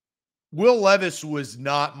Will Levis was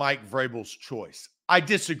not Mike Vrabel's choice. I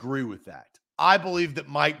disagree with that. I believe that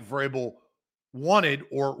Mike Vrabel wanted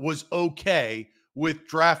or was okay with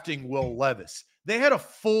drafting Will Levis. They had a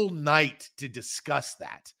full night to discuss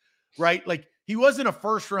that, right? Like, he wasn't a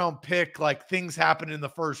first-round pick, like things happened in the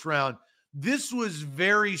first round. This was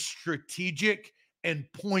very strategic and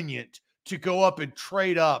poignant to go up and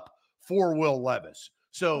trade up for Will Levis.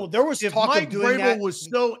 So there was if talk Mike of doing Vrabel that. was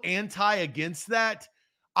so against that,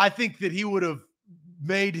 I think that he would have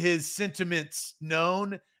made his sentiments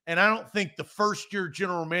known. And I don't think the first-year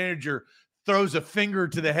general manager throws a finger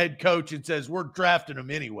to the head coach and says, we're drafting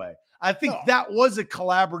him anyway. I think that was a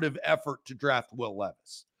collaborative effort to draft Will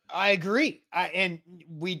Levis. I agree. And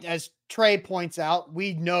we, as Trey points out,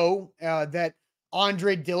 we know that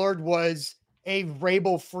Andre Dillard was a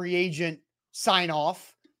Vrabel free agent sign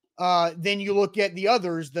off. Then you look at the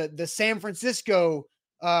others, the San Francisco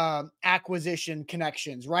acquisition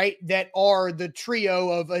connections, right? That are the trio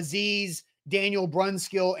of Aziz, Daniel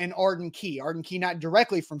Brunskill, and Arden Key. Arden Key, not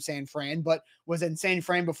directly from San Fran, but was in San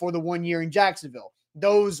Fran before the 1 year in Jacksonville.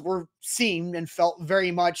 Those seemed and felt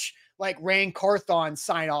very much like Rand Carthon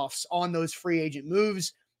sign-offs on those free agent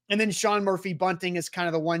moves. And then Sean Murphy Bunting is kind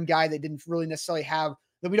of the one guy that didn't really necessarily have,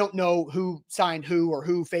 that we don't know who signed who or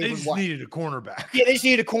who favored what. They just what. needed a cornerback. Yeah, they just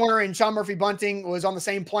needed a corner, and Sean Murphy Bunting was on the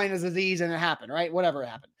same plane as Aziz, and it happened, right? Whatever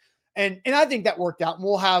happened. And I think that worked out. And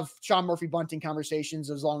we'll have Sean Murphy Bunting conversations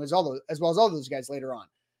as well as all those guys later on.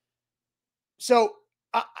 So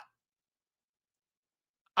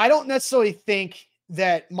I don't necessarily think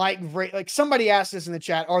that Mike Vrabel, like somebody asked this in the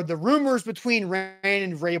chat, are the rumors between Rand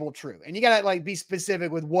and Vrabel true? And you got to be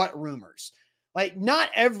specific with what rumors. Like, not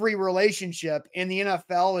every relationship in the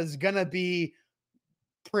NFL is going to be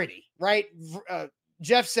pretty, right?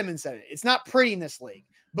 Jeff Simmons said it. It's not pretty in this league,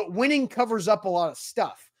 but winning covers up a lot of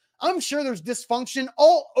stuff. I'm sure there's dysfunction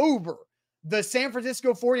all over the San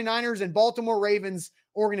Francisco 49ers and Baltimore Ravens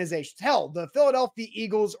organizations. Hell, the Philadelphia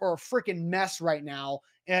Eagles are a freaking mess right now,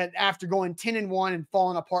 and after going 10-1 and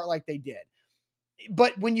falling apart like they did.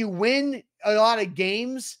 But when you win a lot of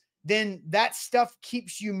games, then that stuff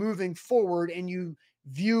keeps you moving forward, and you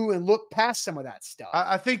view and look past some of that stuff.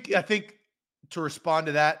 I think to respond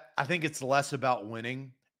to that, I think it's less about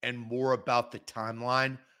winning and more about the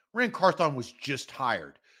timeline. Rand Carthon was just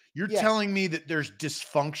hired. You're telling me that there's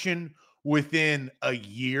dysfunction within a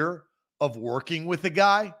year of working with a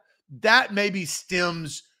guy? That maybe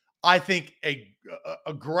stems, I think,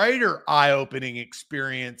 a greater eye-opening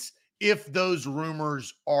experience if those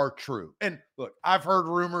rumors are true. And look, I've heard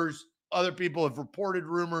rumors. Other people have reported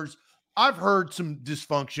rumors. I've heard some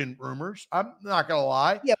dysfunction rumors. I'm not going to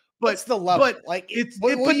lie. Yeah, but what's the level? But like,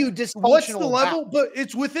 what are you dysfunctional What's the level? About? But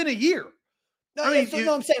it's within a year. No, I mean,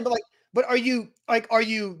 I'm saying, but are you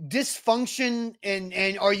dysfunction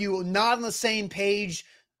and are you not on the same page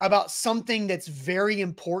about something that's very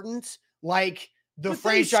important, like the but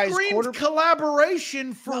franchise they screamed quarterback.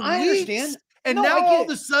 collaboration for No, I weeks. understand. And No, I now get all it. of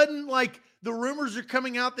a sudden, like the rumors are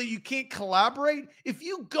coming out that you can't collaborate. If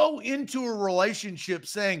you go into a relationship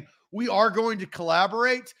saying we are going to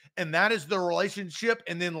collaborate, and that is the relationship,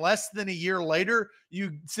 and then less than a year later,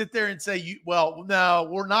 you sit there and say, well, no,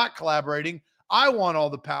 we're not collaborating. I want all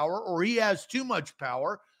the power, or he has too much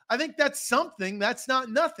power. I think that's something, that's not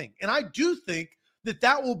nothing. And I do think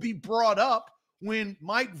that will be brought up when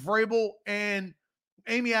Mike Vrabel and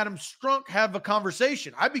Amy Adams Strunk have a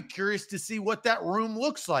conversation. I'd be curious to see what that room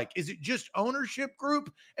looks like. Is it just ownership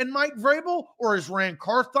group and Mike Vrabel, or is Rand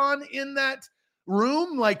Carthon in that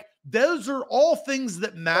room? Like, those are all things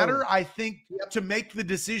that matter, I think, to make the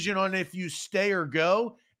decision on if you stay or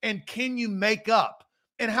go. And can you make up?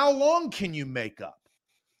 And how long can you make up?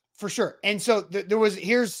 For sure. And so there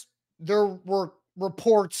were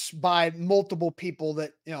reports by multiple people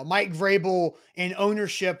that, Mike Vrabel and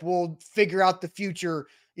ownership will figure out the future,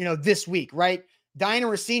 this week, right? Diana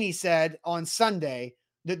Rossini said on Sunday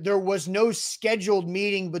that there was no scheduled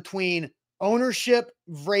meeting between ownership,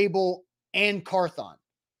 Vrabel, and Carthon,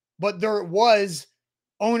 but there was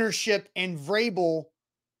ownership and Vrabel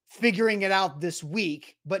figuring it out this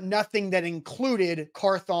week, but nothing that included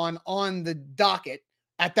Carthon on the docket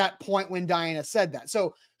at that point when Diana said that.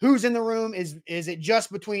 So who's in the room? Is it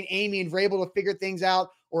just between Amy and Vrabel to figure things out,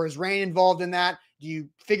 or is Rand involved in that? Do you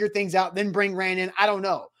figure things out, then bring Rand in? I don't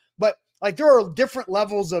know. But like, there are different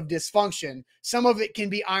levels of dysfunction. Some of it can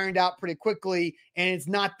be ironed out pretty quickly, and it's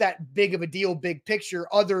not that big of a deal, big picture.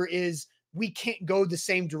 Other is we can't go the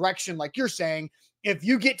same direction, like you're saying. If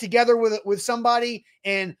you get together with somebody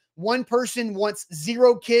and one person wants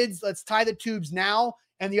 0 kids, let's tie the tubes now,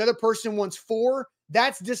 and the other person wants 4,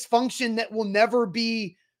 that's dysfunction that will never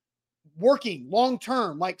be working long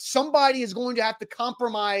term. Like, somebody is going to have to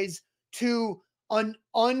compromise to an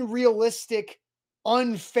unrealistic,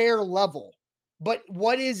 unfair level. But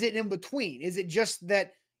what is it in between? Is it just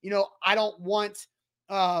that, I don't want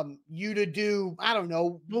you to do, I don't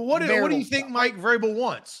know. Well, what do you think Mike Vrabel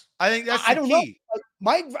wants? I think that's the key.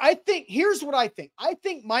 I think here's what I think. I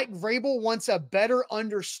think Mike Vrabel wants a better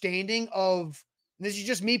understanding of, this is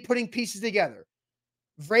just me putting pieces together.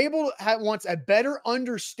 Vrabel wants a better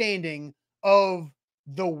understanding of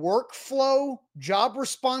the workflow, job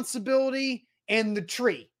responsibility, and the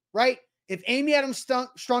tree, right? If Amy Adams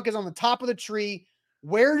Strunk is on the top of the tree,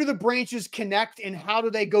 where do the branches connect and how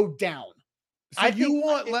do they go down?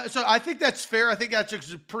 So I think that's fair. I think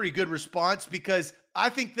that's a pretty good response, because I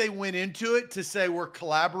think they went into it to say we're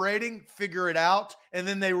collaborating, figure it out, and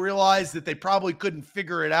then they realized that they probably couldn't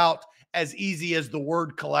figure it out as easy as the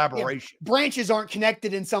word collaboration. Yeah, branches aren't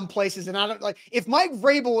connected in some places, and I don't like if Mike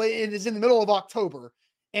Vrabel is in the middle of October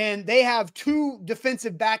and they have 2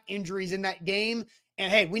 defensive back injuries in that game,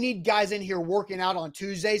 and hey, we need guys in here working out on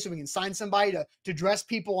Tuesday so we can sign somebody to dress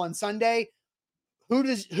people on Sunday.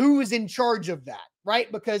 Who is in charge of that, right?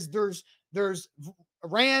 Because there's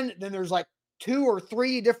Rand, then there's like 2 or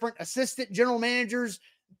 3 different assistant general managers.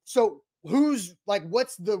 So who's like,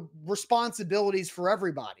 what's the responsibilities for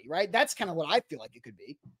everybody, right? That's kind of what I feel like it could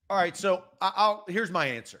be. All right. So here's my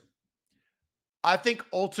answer. I think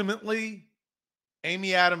ultimately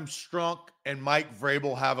Amy Adams Strunk and Mike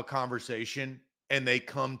Vrabel have a conversation and they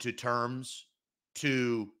come to terms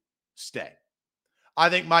to stay. I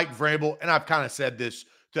think Mike Vrabel, and I've kind of said this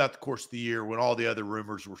throughout the course of the year when all the other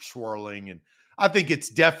rumors were swirling, and I think it's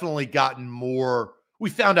definitely gotten more. We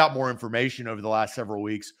found out more information over the last several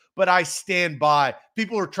weeks, but I stand by.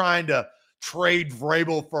 People are trying to trade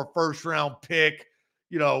Vrabel for a first-round pick,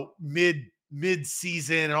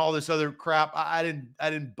 mid-season and all this other crap. I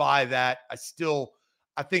didn't buy that.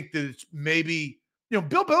 I think that it's maybe,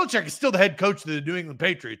 Bill Belichick is still the head coach of the New England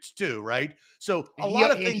Patriots too, right? So a lot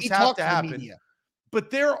of things have to happen. But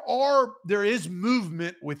there is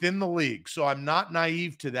movement within the league. So I'm not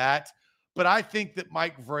naive to that. But I think that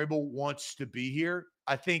Mike Vrabel wants to be here.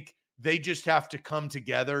 I think they just have to come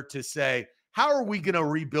together to say, how are we going to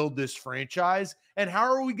rebuild this franchise? And how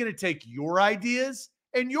are we going to take your ideas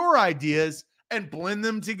and blend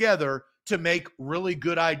them together to make really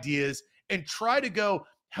good ideas and try to go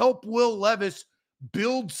help Will Levis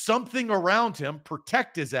build something around him,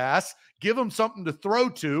 protect his ass, give him something to throw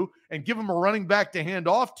to, and give him a running back to hand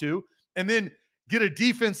off to, and then get a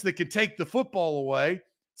defense that can take the football away,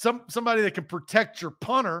 somebody that can protect your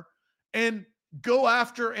punter, and go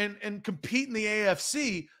after and compete in the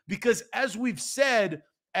AFC. Because as we've said,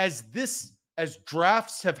 as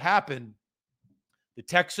drafts have happened, the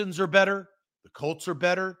Texans are better, the Colts are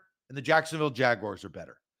better, and the Jacksonville Jaguars are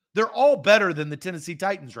better. They're all better than the Tennessee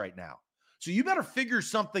Titans right now. So you better figure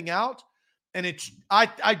something out. and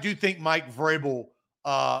I do think Mike Vrabel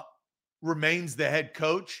remains the head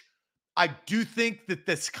coach. I do think that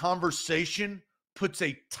this conversation puts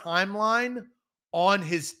a timeline on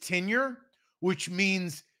his tenure, which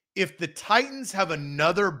means if the Titans have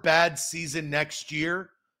another bad season next year,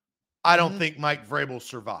 I don't think Mike Vrabel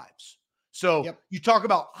survives. So you talk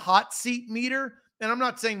about hot seat meter, and I'm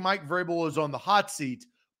not saying Mike Vrabel is on the hot seat,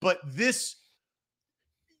 but we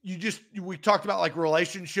talked about like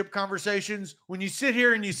relationship conversations. When you sit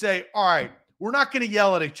here and you say, all right, we're not going to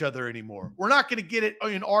yell at each other anymore. We're not going to get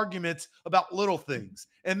in arguments about little things.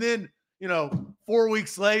 And then, 4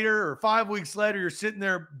 weeks later or 5 weeks later, you're sitting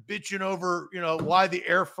there bitching over, why the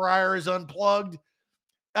air fryer is unplugged.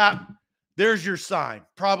 There's your sign.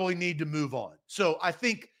 Probably need to move on. So I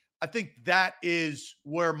think that is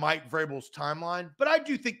where Mike Vrabel's timeline, but I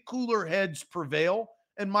do think cooler heads prevail,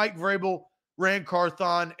 and Mike Vrabel, Rand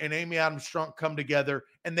Carthon, and Amy Adams Strunk come together,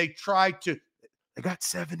 and they got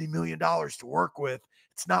 $70 million to work with.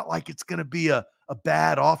 It's not like it's going to be a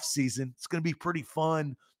bad offseason. It's going to be pretty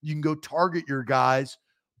fun. You can go target your guys.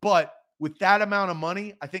 But with that amount of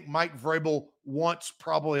money, I think Mike Vrabel wants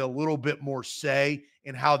probably a little bit more say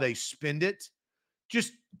in how they spend it.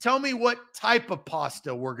 Just tell me what type of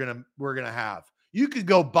pasta we're gonna have. You could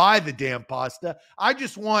go buy the damn pasta. I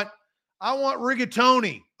want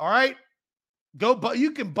rigatoni. All right.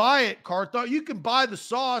 You can buy it, Carthon. You can buy the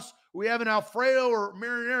sauce. We have an Alfredo or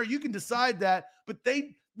marinara. You can decide that. But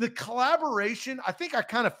the collaboration, I think I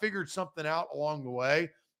kind of figured something out along the way.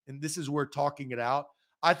 And this is where talking it out.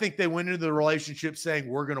 I think they went into the relationship saying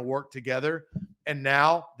we're going to work together. And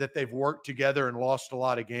now that they've worked together and lost a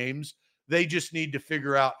lot of games, they just need to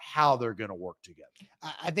figure out how they're going to work together.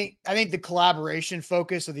 I think the collaboration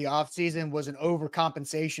focus of the offseason was an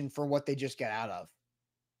overcompensation for what they just got out of.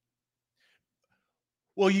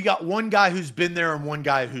 Well, you got one guy who's been there and one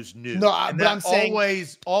guy who's new. No, and but that I'm saying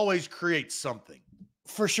always creates something.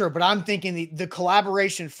 For sure. But I'm thinking the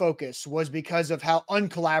collaboration focus was because of how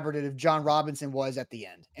uncollaborative John Robinson was at the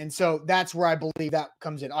end. And so that's where I believe that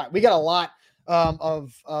comes in. All right. We got a lot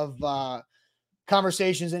of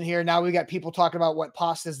conversations in here. Now we got people talking about what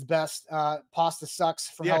pasta's the best. Pasta sucks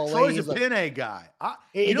from how Troy's a penne guy.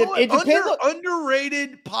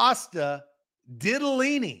 Underrated pasta,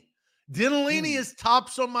 ditalini. Ditalini is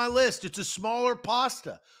tops on my list. It's a smaller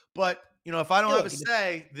pasta, but if I don't have a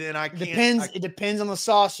say, then I can't. It depends on the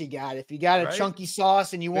sauce you got. If you got a chunky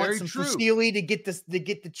sauce and you want some fusilli to get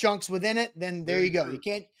the chunks within it, then there you go. You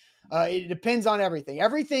can't. It depends on everything.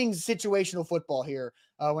 Everything's situational football here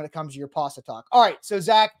when it comes to your pasta talk. All right, so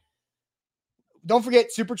Zach, don't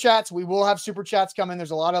forget super chats. We will have super chats coming.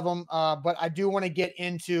 There's a lot of them, but I do want to get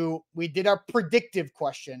into. We did our predictive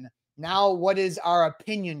question. Now, what is our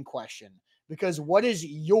opinion question? Because what is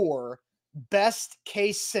your best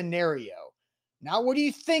case scenario? Now, what do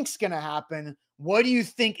you think's going to happen? What do you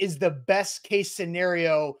think is the best case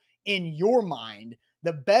scenario in your mind?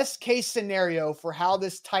 The best case scenario for how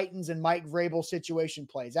this Titans and Mike Vrabel situation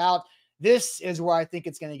plays out. This is where I think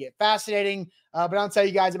it's going to get fascinating. But I'll tell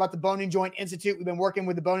you guys about the Bone and Joint Institute. We've been working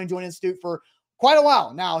with the Bone and Joint Institute for quite a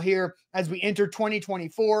while now here as we enter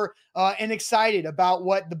 2024 and excited about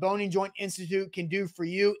what the Bone and Joint Institute can do for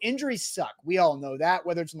you. Injuries suck. We all know that,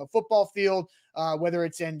 whether it's on the football field, whether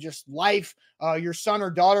it's in just life, your son or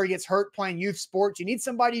daughter gets hurt playing youth sports. You need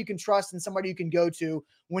somebody you can trust and somebody you can go to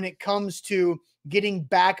when it comes to getting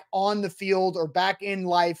back on the field or back in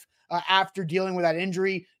life after dealing with that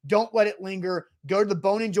injury. Don't let it linger. Go to the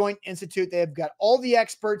Bone and Joint Institute. They've got all the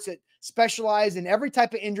experts that specialize in every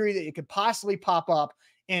type of injury that you could possibly pop up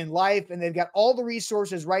in life. And they've got all the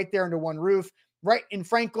resources right there under one roof, right in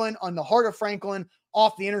Franklin, on the heart of Franklin,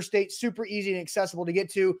 off the interstate, super easy and accessible to get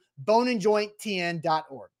to,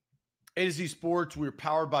 boneandjointtn.org. A to Z Sports, we're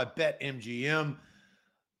powered by BetMGM.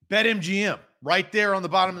 BetMGM, right there on the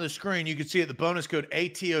bottom of the screen. You can see it, the bonus code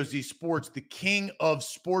ATOZ Sports, the king of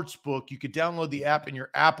sportsbook. You can download the app in your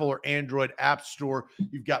Apple or Android app store.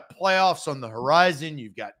 You've got playoffs on the horizon.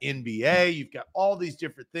 You've got NBA. You've got all these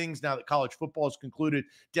different things now that college football is concluded.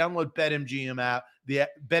 Download BetMGM app, the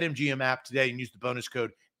BetMGM app today, and use the bonus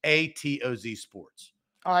code ATOZ Sports.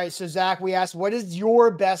 All right, so Zach, we asked, what is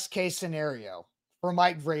your best case scenario for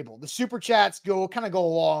Mike Vrabel? The super chats go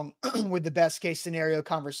along with the best case scenario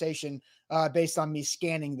conversation based on me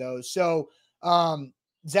scanning those. So,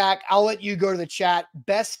 Zach, I'll let you go to the chat.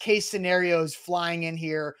 Best case scenarios flying in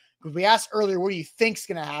here, because we asked earlier, what do you think's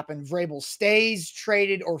going to happen? Vrabel stays,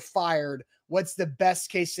 traded, or fired? What's the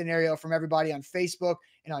best case scenario from everybody on Facebook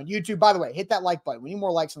and on YouTube? By the way, hit that like button. We need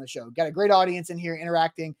more likes on the show. Got a great audience in here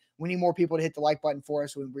interacting. We need more people to hit the like button for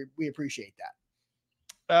us. We appreciate that.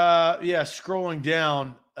 Yeah, scrolling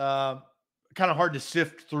down, kind of hard to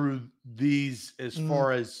sift through these as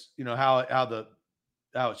far as,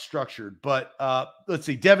 how it's structured. But let's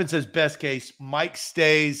see. Devin says best case, Mike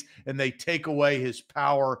stays and they take away his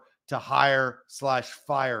power to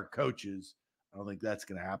hire/fire coaches. I don't think that's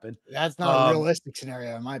going to happen. That's not a realistic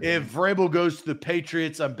scenario in my opinion. If Vrabel goes to the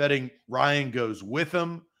Patriots, I'm betting Ryan goes with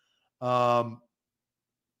him. Vrabel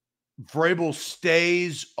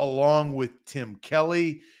stays along with Tim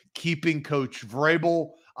Kelly, keeping Coach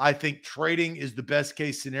Vrabel. I think trading is the best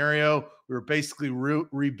case scenario. We're basically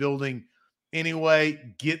rebuilding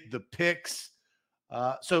anyway, get the picks.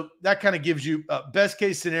 So that kind of gives you best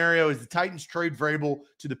case scenario is the Titans trade Vrabel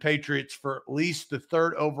to the Patriots for at least the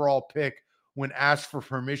 3rd overall pick when asked for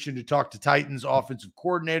permission to talk to Titans offensive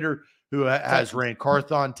coordinator who has Rand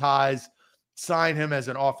Carthon ties, sign him as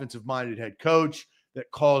an offensive-minded head coach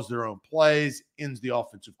that calls their own plays, ends the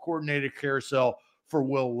offensive coordinator carousel for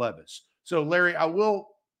Will Levis. So, Larry, I will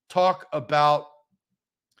talk about,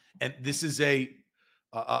 and this is a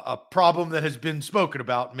problem that has been spoken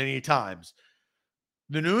about many times.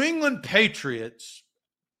 The New England Patriots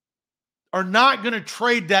are not going to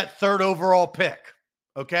trade that 3rd overall pick,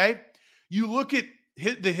 okay? You look at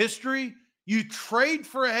the history, you trade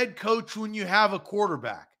for a head coach when you have a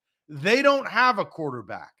quarterback. They don't have a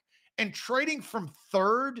quarterback. And trading from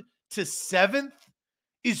 3rd to 7th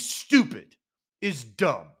is stupid, is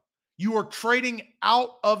dumb. You are trading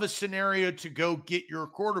out of a scenario to go get your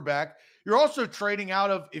quarterback. You're also trading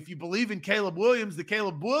out of, if you believe in Caleb Williams, the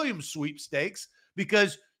Caleb Williams sweepstakes,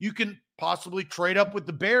 because you can possibly trade up with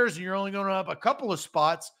the Bears and you're only going to have a couple of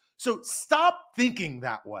spots. So stop thinking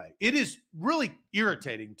that way. It is really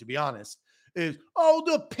irritating, to be honest, the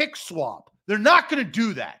pick swap. They're not going to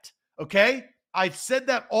do that, okay? I've said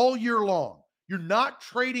that all year long. You're not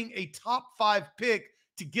trading a top 5 pick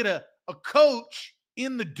to get a coach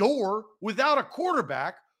in the door without a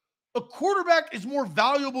quarterback. A quarterback is more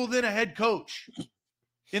valuable than a head coach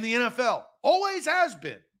in the NFL. Always has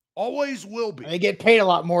been. Always will be. They get paid a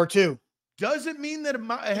lot more too. Doesn't mean that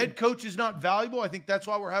a head coach is not valuable. I think that's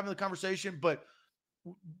why we're having the conversation. But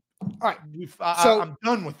all right, I'm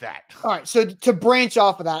done with that. All right, so to branch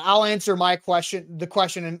off of that, I'll answer the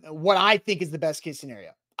question and what I think is the best case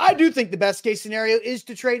scenario. I do think the best case scenario is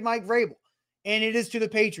to trade Mike Vrabel, and it is to the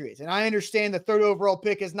Patriots. And I understand the 3rd overall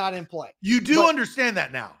pick is not in play. You do understand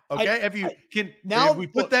that now, okay? Have we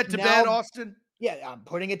put that to bed, Austin? Yeah, I'm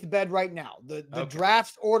putting it to bed right now. The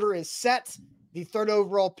draft order is set. The 3rd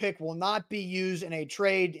overall pick will not be used in a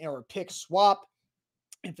trade or a pick swap.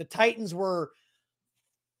 If the Titans were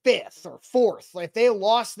 5th or 4th, like if they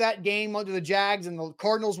lost that game under the Jags and the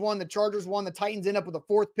Cardinals won, the Chargers won, the Titans end up with a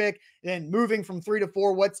 4th pick, then moving from 3 to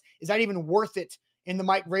 4, is that even worth it in the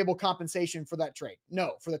Mike Vrabel compensation for that trade?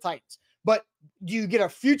 No, for the Titans. But do you get a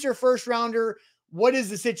future 1st rounder? What is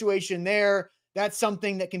the situation there? That's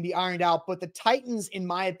something that can be ironed out. But the Titans, in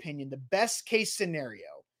my opinion, the best case scenario,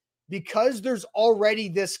 because there's already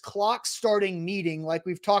this clock starting meeting, like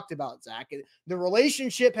we've talked about, Zach, the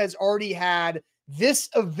relationship has already had this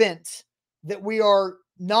event that we are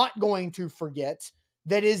not going to forget,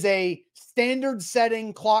 that is a standard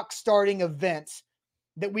setting clock starting event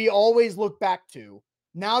that we always look back to.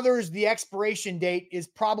 Now there's the expiration date is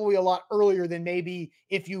probably a lot earlier than maybe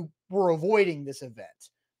if you were avoiding this event.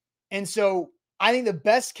 And so I think the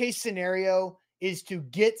best case scenario is to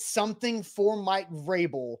get something for Mike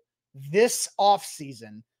Vrabel this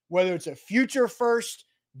offseason, whether it's a future 1st,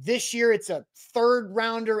 this year it's a 3rd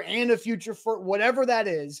rounder and a future 1st, whatever that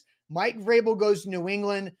is. Mike Vrabel goes to New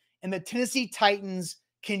England and the Tennessee Titans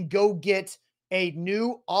can go get a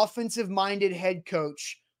new offensive-minded head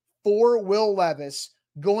coach for Will Levis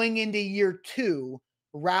going into year 2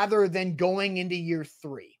 rather than going into year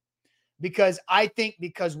 3. Because I think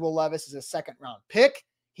because Will Levis is a 2nd round pick,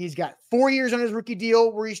 he's got 4 years on his rookie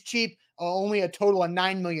deal where he's cheap, only a total of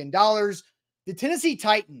 $9 million. The Tennessee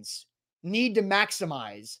Titans need to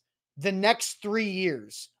maximize the next 3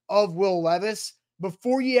 years of Will Levis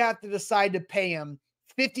before you have to decide to pay him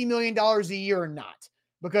 $50 million a year or not.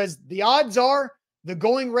 Because the odds are the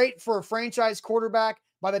going rate for a franchise quarterback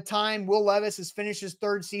by the time Will Levis has finished his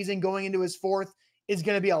 3rd season going into his 4th is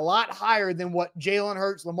going to be a lot higher than what Jalen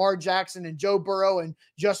Hurts, Lamar Jackson, and Joe Burrow and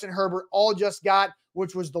Justin Herbert all just got,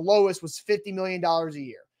 which was the lowest was $50 million a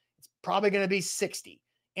year. It's probably going to be 60.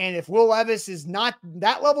 And if Will Levis is not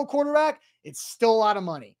that level quarterback, it's still a lot of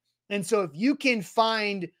money. And so if you can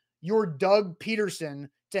find your Doug Peterson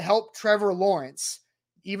to help Trevor Lawrence,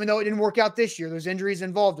 even though it didn't work out this year, there's injuries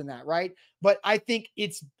involved in that, right? But I think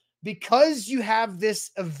it's because you have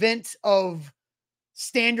this event of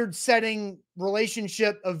standard setting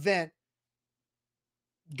relationship event,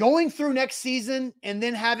 going through next season and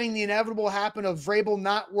then having the inevitable happen of Vrabel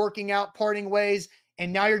not working out, parting ways,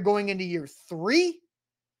 and now you're going into year 3.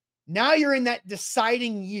 Now you're in that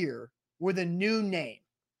deciding year with a new name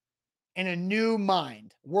and a new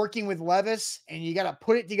mind working with Levis, and you got to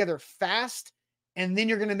put it together fast. And then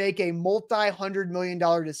you're going to make a multi-$100 million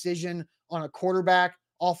decision on a quarterback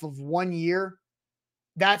off of 1 year.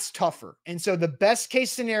 That's tougher. And so the best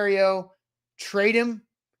case scenario, trade him,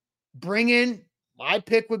 bring in, my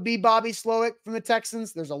pick would be Bobby Slowick from the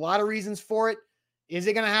Texans. There's a lot of reasons for it. Is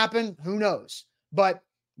it going to happen? Who knows? But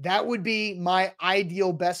that would be my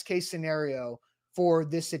ideal best case scenario for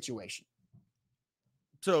this situation.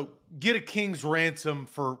 So get a king's ransom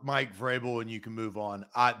for Mike Vrabel and you can move on.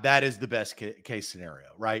 That is the best case scenario,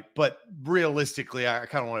 right? But realistically, I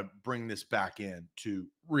kind of want to bring this back in to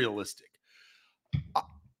realistic.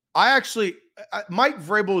 Mike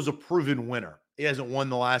Vrabel is a proven winner. He hasn't won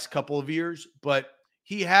the last couple of years, but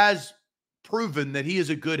he has proven that he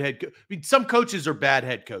is a good head coach. I mean, some coaches are bad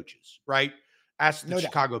head coaches, right? Ask the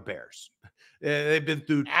Chicago Bears. They've been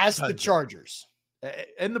through. Ask the Chargers.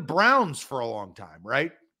 And the Browns for a long time,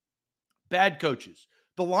 right? Bad coaches.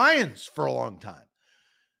 The Lions for a long time.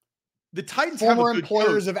 The Titans former have a good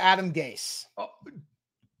employers coach. of Adam Gase.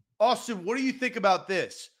 Austin, what do you think about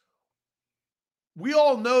this? We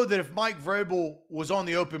all know that if Mike Vrabel was on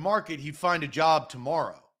the open market, he'd find a job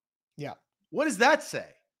tomorrow. Yeah. What does that say?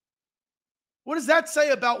 What does that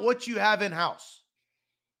say about what you have in-house?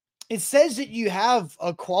 It says that you have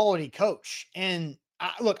a quality coach. And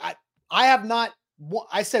I have not.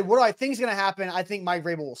 I said, what do I think is going to happen? I think Mike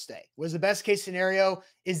Vrabel will stay. Was the best case scenario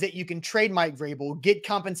is that you can trade Mike Vrabel, get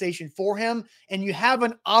compensation for him, and you have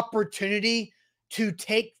an opportunity to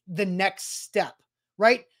take the next step,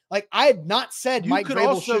 right? Like I had not said Mike Vrabel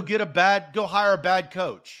also should go hire a bad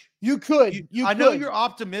coach. You could. I know you're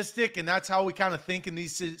optimistic, and that's how we kind of think in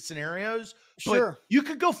these scenarios. Sure. But you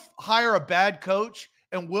could go hire a bad coach,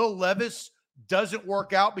 and Will Levis doesn't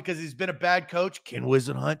work out because he's been a bad coach, Ken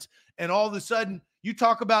Wisenhunt, and all of a sudden you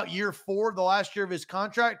talk about year 4, the last year of his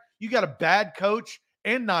contract, you got a bad coach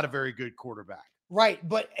and not a very good quarterback. Right,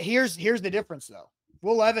 but here's the difference, though.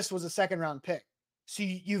 Will Levis was a second-round pick. So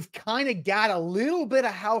you've kind of got a little bit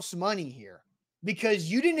of house money here because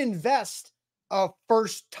you didn't invest a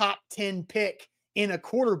first top 10 pick in a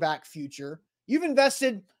quarterback future. You've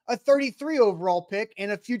invested a 33 overall pick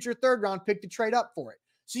and a future third-round pick to trade up for it.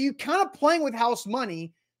 So you're kind of playing with house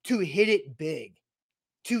money to hit it big.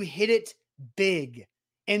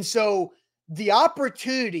 And so the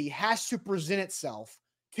opportunity has to present itself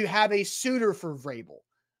to have a suitor for Vrabel.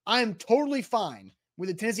 I am totally fine with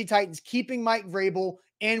the Tennessee Titans keeping Mike Vrabel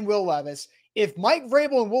and Will Levis. If Mike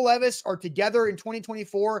Vrabel and Will Levis are together in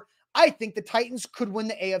 2024, I think the Titans could win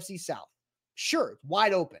the AFC South. Sure, it's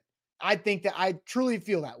wide open. I think that I truly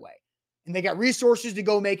feel that way. And they got resources to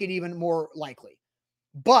go make it even more likely.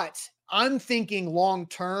 But I'm thinking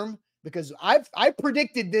long-term because I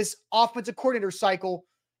predicted this offensive coordinator cycle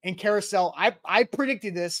and carousel. I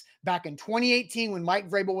predicted this back in 2018 when Mike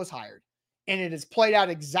Vrabel was hired. And it has played out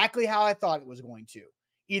exactly how I thought it was going to.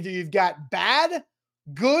 Either you've got bad,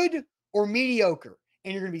 good, or mediocre.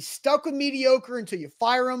 And you're going to be stuck with mediocre until you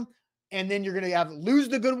fire them. And then you're going to lose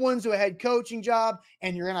the good ones to a head coaching job.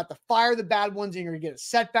 And you're going to have to fire the bad ones. And you're going to get a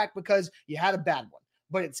setback because you had a bad one.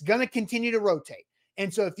 But it's going to continue to rotate.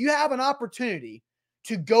 And so if you have an opportunity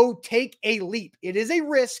to go take a leap, it is a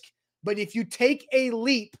risk. But if you take a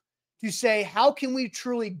leap to say, how can we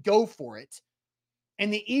truly go for it?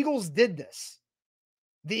 And the Eagles did this.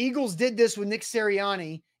 The Eagles did this with Nick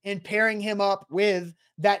Sirianni and pairing him up with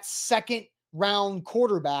that second-round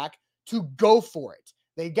quarterback to go for it.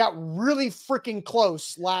 They got really freaking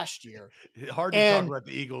close last year. Hard to talk about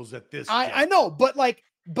the Eagles at this point. I know, but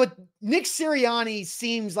Nick Sirianni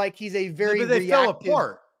seems like he's a very but they fell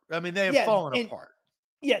apart. I mean, they have fallen apart.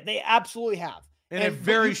 Yeah, they absolutely have. In a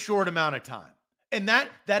very short amount of time. And that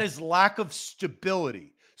is lack of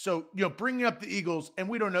stability. So, bringing up the Eagles, and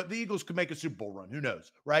we don't know, the Eagles could make a Super Bowl run. Who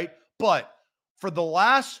knows, right? But for the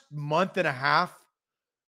last month and a half,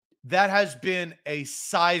 that has been a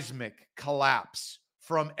seismic collapse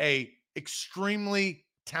from a extremely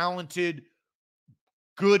talented,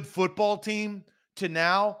 good football team to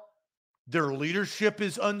now their leadership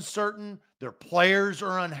is uncertain. Their players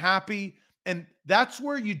are unhappy. And that's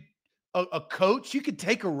where a coach, you could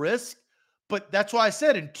take a risk. But that's why I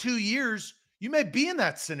said in 2 years, you may be in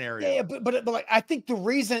that scenario. Yeah, but I think the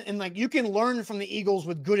reason, and you can learn from the Eagles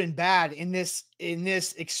with good and bad in this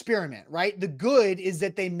experiment, right? The good is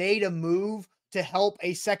that they made a move to help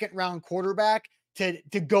a second-round quarterback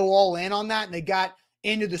to go all in on that, and they got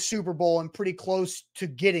into the Super Bowl and pretty close to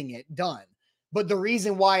getting it done. But the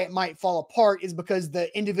reason why it might fall apart is because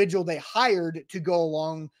the individual they hired to go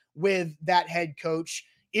along with that head coach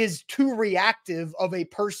is too reactive of a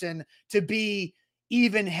person to be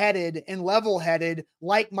even-headed and level-headed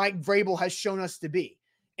like Mike Vrabel has shown us to be.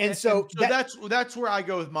 And so that's where I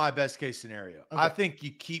go with my best case scenario. Okay. I think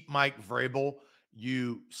you keep Mike Vrabel.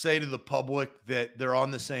 You say to the public that they're on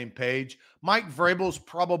the same page. Mike Vrabel's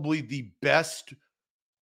probably the best,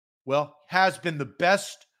 has been the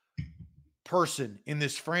best person in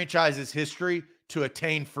this franchise's history to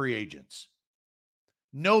attain free agents.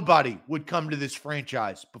 Nobody would come to this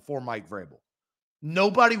franchise before Mike Vrabel.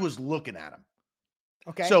 Nobody was looking at him.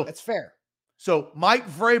 Okay, so that's fair. So Mike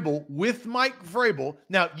Vrabel,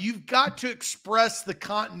 now you've got to express the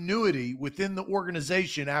continuity within the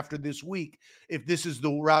organization after this week if this is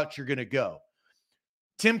the route you're going to go.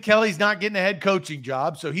 Tim Kelly's not getting a head coaching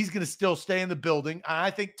job, so he's going to still stay in the building.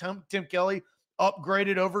 I think Tim Kelly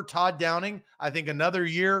upgraded over Todd Downing. I think another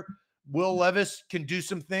year, Will Levis can do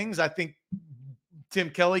some things. I think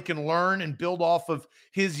Tim Kelly can learn and build off of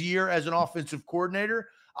his year as an offensive coordinator.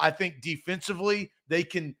 I think defensively, they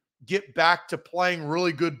can get back to playing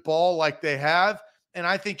really good ball like they have. And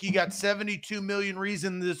I think you got 72 million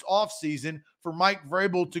reasons this offseason for Mike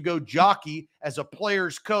Vrabel to go jockey as a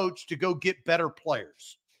player's coach to go get better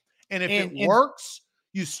players. And if it works,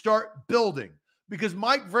 you start building. Because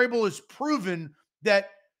Mike Vrabel has proven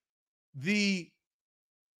that he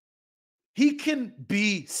can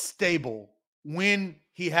be stable when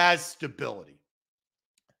he has stability.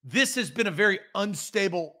 This has been a very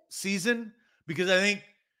unstable season because I think,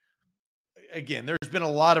 again, there's been a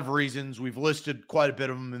lot of reasons. We've listed quite a bit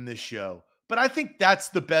of them in this show. But I think that's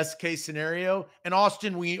the best case scenario. And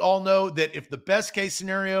Austin, we all know that if the best case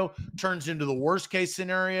scenario turns into the worst case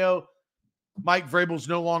scenario, Mike Vrabel's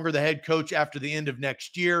no longer the head coach after the end of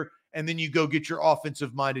next year. And then you go get your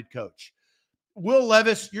offensive-minded coach. Will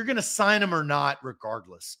Levis, you're going to sign him or not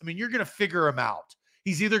regardless. I mean, you're going to figure him out.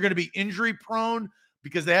 He's either going to be injury-prone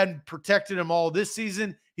because they hadn't protected him all this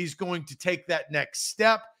season. He's going to take that next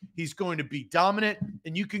step. He's going to be dominant,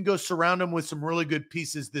 and you can go surround him with some really good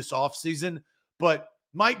pieces this offseason. But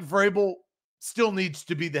Mike Vrabel still needs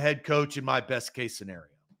to be the head coach in my best case scenario.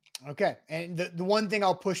 Okay. And the one thing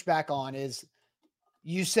I'll push back on is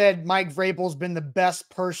you said Mike Vrabel's been the best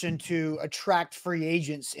person to attract free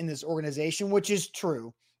agents in this organization, which is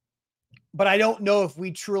true. But I don't know if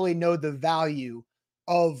we truly know the value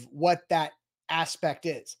of what that aspect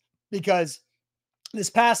is, because this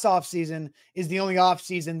past offseason is the only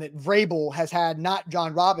offseason that Vrabel has had not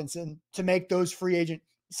John Robinson to make those free agent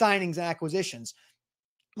signings and acquisitions.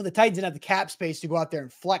 Well, the Titans didn't have the cap space to go out there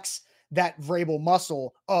and flex that Vrabel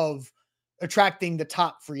muscle of attracting the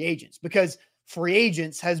top free agents, because free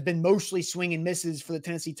agents has been mostly swing and misses for the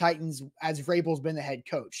Tennessee Titans as Vrabel's been the head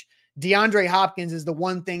coach. DeAndre Hopkins is the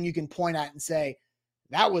one thing you can point at and say,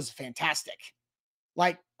 that was fantastic.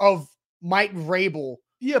 Like, of Mike Vrabel.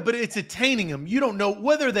 Yeah, but it's attaining them. You don't know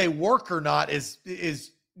whether they work or not is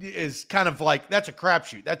kind of like, that's a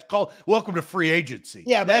crapshoot. That's called welcome to free agency.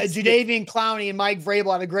 Yeah, but Jadeveon Clowney and Mike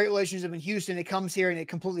Vrabel had a great relationship in Houston. It comes here and it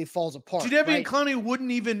completely falls apart. Jadeveon Clowney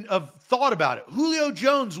wouldn't even have thought about it. Julio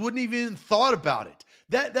Jones wouldn't even thought about it.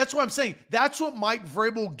 That's what I'm saying. That's what Mike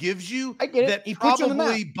Vrabel gives you. I get it. That he puts you on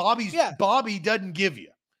the probably map. Bobby doesn't give you.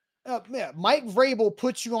 Mike Vrabel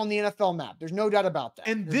puts you on the NFL map. There's no doubt about that.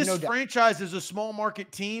 And this franchise as a small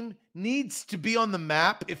market team needs to be on the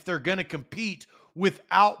map if they're going to compete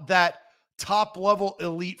without that top level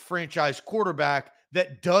elite franchise quarterback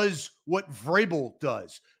that does what Vrabel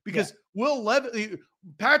does. Because Will Levis,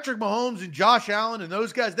 Patrick Mahomes and Josh Allen and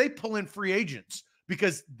those guys, they pull in free agents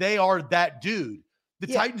because they are that dude. The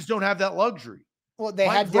Titans don't have that luxury. Well, they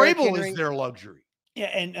Mike had Vrabel is their luxury. Yeah,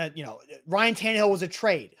 and Ryan Tannehill was a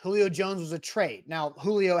trade. Julio Jones was a trade. Now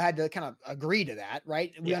Julio had to kind of agree to that,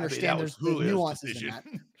 right? We understand there's nuances in that.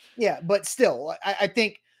 Yeah, but still, I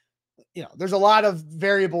think there's a lot of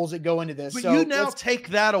variables that go into this. But so you now take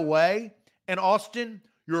that away, and Austin,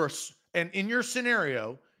 and in your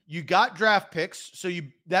scenario, you got draft picks, so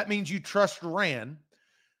that means you trust Rand.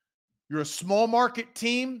 You're a small market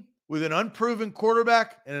team with an unproven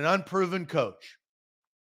quarterback and an unproven coach.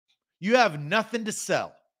 You have nothing to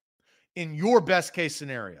sell in your best case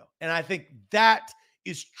scenario. And I think that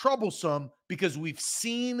is troublesome because we've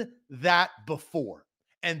seen that before.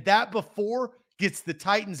 And that before gets the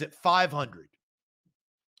Titans at 500.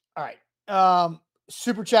 All right.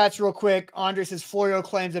 Super chats real quick. Andre says Florio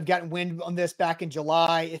claims I've gotten wind on this back in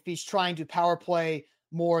July. If he's trying to power play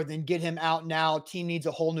more, then get him out now. Team needs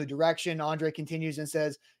a whole new direction. Andre continues and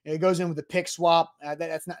says it goes in with a pick swap.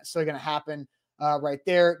 That's not so going to happen. Right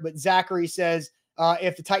there. But Zachary says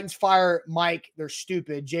If the Titans fire Mike, they're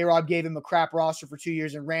stupid. J-Rob gave him a crap roster for 2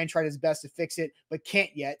 years, and Rand tried his best to fix it, but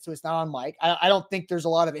can't yet, so it's not on Mike. I don't think there's a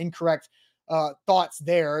lot of incorrect thoughts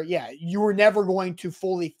there. Yeah, you were never going to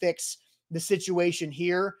fully fix the situation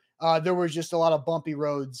here. There was just a lot of bumpy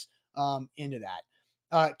roads into that.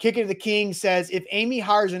 Kick It to the King says, if Amy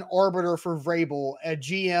hires an arbiter for Vrabel, a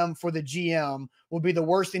GM for the GM will be the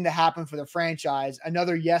worst thing to happen for the franchise.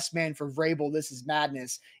 Another yes man for Vrabel. This is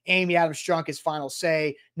madness. Amy Adams Strunk is final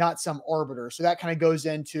say, not some arbiter. So that kind of goes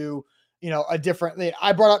into, a different,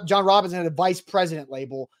 I brought up John Robinson had a vice president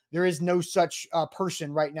label. There is no such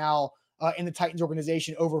person right now in the Titans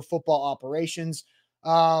organization over football operations.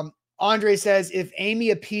 Andre says, if Amy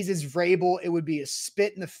appeases Vrabel, it would be a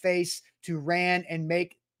spit in the face to Rand and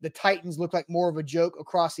make the Titans look like more of a joke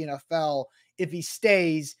across the NFL. If he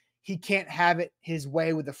stays, he can't have it his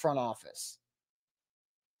way with the front office.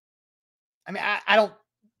 I mean, I don't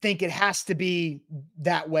think it has to be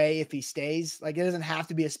that way if he stays. Like, it doesn't have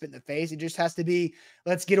to be a spit in the face. It just has to be,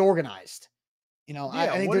 let's get organized. I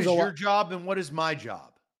think what there's is your job and what is my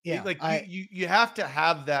job? Yeah. You have to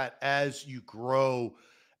have that as you grow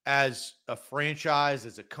as a franchise,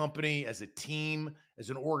 as a company, as a team, as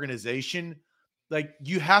an organization. Like,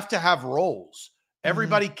 you have to have roles.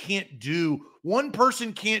 Everybody can't do, one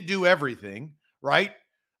person can't do everything, right?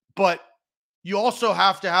 But you also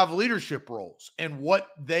have to have leadership roles, and what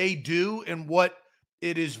they do and what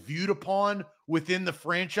it is viewed upon within the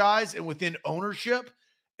franchise and within ownership.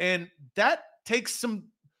 And that takes some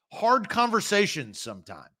hard conversations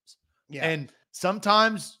sometimes. Yeah. And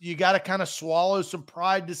sometimes you got to kind of swallow some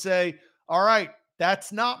pride to say, all right,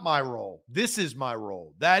 that's not my role. This is my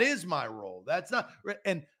role. That is my role. That's not.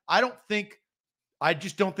 And I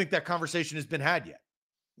just don't think that conversation has been had yet.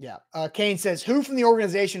 Yeah. Kane says, who from the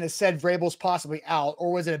organization has said Vrabel's possibly out,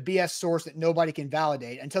 or was it a BS source that nobody can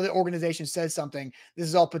validate? Until the organization says something, this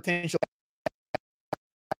is all potential.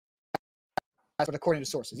 But according to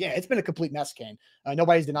sources, yeah, it's been a complete mess, Kane.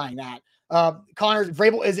 Nobody's denying that. Connor,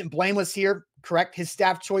 Vrabel isn't blameless here. Correct. His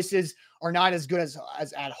staff choices are not as good as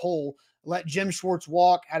at whole. Let Jim Schwartz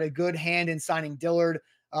walk. Had a good hand in signing Dillard.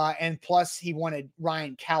 And plus he wanted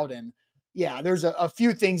Ryan Cowden. Yeah, there's a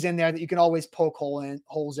few things in there that you can always poke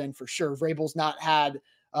holes in for sure. Vrabel's not had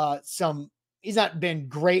he's not been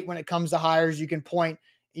great when it comes to hires. You can point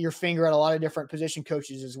your finger at a lot of different position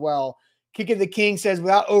coaches as well. Kick It to the King says,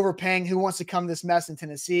 without overpaying, who wants to come this mess in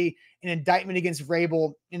Tennessee? An indictment against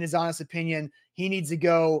Vrabel, in his honest opinion, he needs to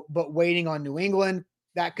go, but waiting on New England.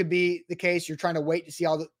 That could be the case. You're trying to wait to see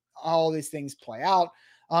all these things play out.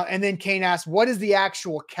 And then Kane asks, what is the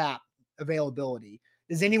actual cap availability?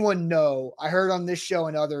 Does anyone know? I heard on this show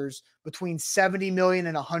and others between 70 million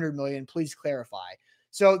and 100 million. Please clarify.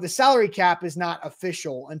 So the salary cap is not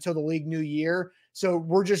official until the league new year. So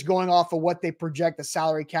we're just going off of what they project the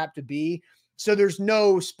salary cap to be. So there's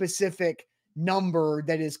no specific number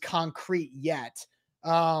that is concrete yet.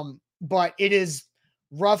 But it is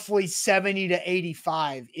roughly 70 to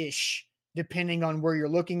 85-ish, depending on where you're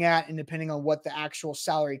looking at and depending on what the actual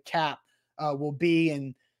salary cap will be,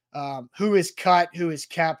 and who is cut, who is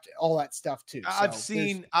kept, all that stuff too.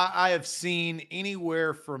 I have seen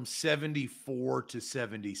anywhere from 74 to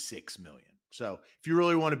 76 million. So if you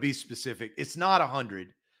really want to be specific, it's not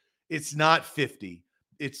 100, it's not 50.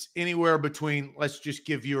 It's anywhere between, let's just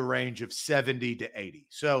give you a range of 70 to 80.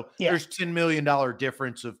 So there's $10 million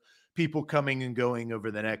difference of people coming and going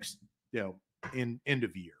over the next, in end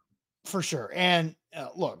of year. For sure. And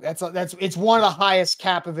look, it's one of the highest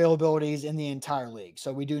cap availabilities in the entire league.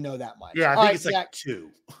 So we do know that much. Yeah, I think it's like 2.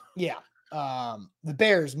 Yeah. The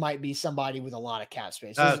Bears might be somebody with a lot of cap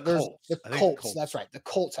space. There's the Colts. That's right. The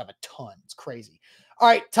Colts have a ton. It's crazy. All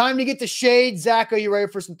right, time to get to shade. Zach, are you ready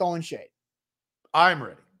for some throwing shade? I'm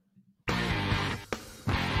ready.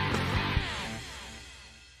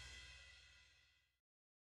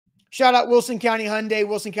 Shout out Wilson County Hyundai.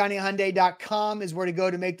 WilsonCountyHyundai.com is where to go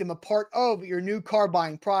to make them a part of your new car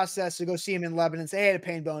buying process. So go see them in Lebanon. Say hey to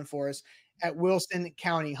Payne Bone for us at Wilson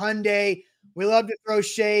County Hyundai. We love to throw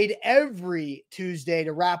shade every Tuesday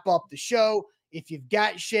to wrap up the show. If you've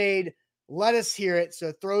got shade, let us hear it.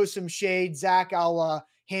 So throw some shade. Zach, I'll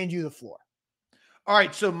hand you the floor. All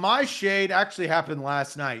right. So my shade actually happened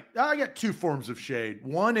last night. I got 2 forms of shade.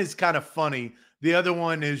 One is kind of funny. The other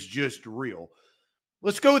one is just real.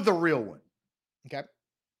 Let's go with the real one. Okay.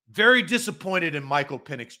 Very disappointed in Michael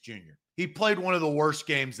Penix Jr. He played one of the worst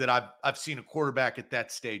games that I've seen a quarterback at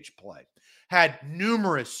that stage play. Had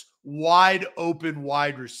numerous wide open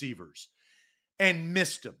wide receivers and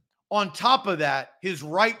missed them. On top of that, his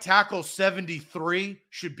right tackle 73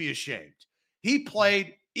 should be ashamed. He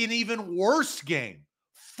played an even worse game,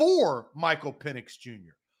 for Michael Penix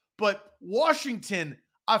Jr. But Washington,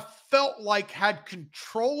 I felt like had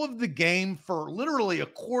control of the game for literally a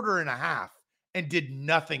quarter and a half and did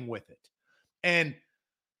nothing with it. And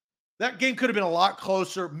that game could have been a lot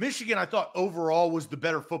closer. Michigan, I thought overall was the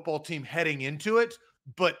better football team heading into it,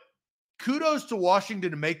 but kudos to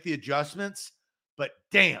Washington to make the adjustments. But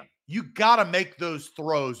damn, you got to make those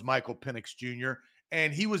throws, Michael Penix Jr.,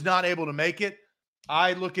 and he was not able to make it.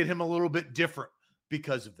 I look at him a little bit different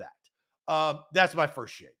because of that. That's my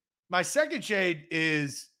first shade. My second shade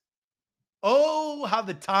is, oh, how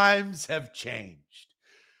the times have changed.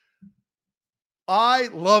 I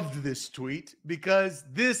loved this tweet because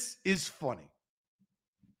this is funny.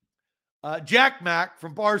 Jack Mack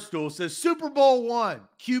from Barstool says, Super Bowl I,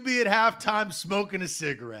 QB at halftime smoking a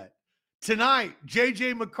cigarette. Tonight,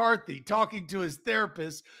 J.J. McCarthy talking to his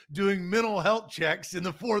therapist, doing mental health checks in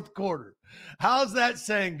the fourth quarter. How's that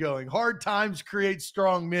saying going? Hard times create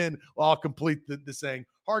strong men. Well, I'll complete the saying.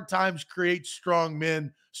 Hard times create strong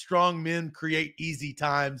men create easy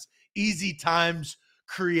times. Easy times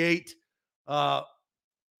create I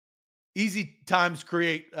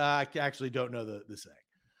actually don't know the saying.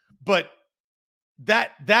 But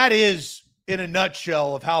that is in a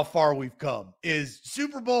nutshell of how far we've come is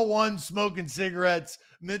Super Bowl I, smoking cigarettes,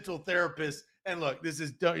 mental therapist. And look, this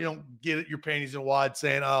is, you don't get your panties in a wad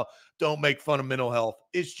saying, oh, don't make fun of mental health.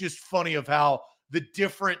 It's just funny of how the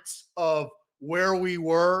difference of where we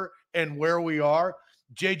were and where we are.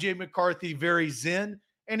 JJ McCarthy, very zen,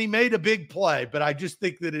 and he made a big play, but I just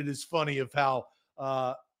think that it is funny of how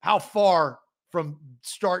far from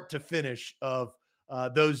start to finish of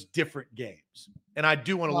those different games. And I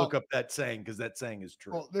do want to look up that saying because that saying is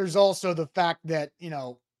true. Well, there's also the fact that,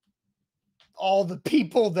 all the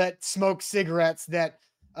people that smoke cigarettes that,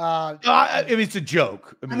 I mean, it's a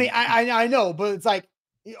joke. I know, but it's like,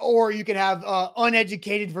 or you can have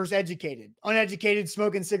uneducated versus educated. Uneducated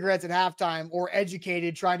smoking cigarettes at halftime, or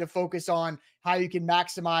educated trying to focus on how you can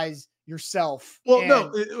maximize yourself. Well,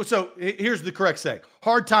 no. So here's the correct saying.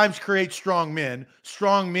 Hard times create strong men.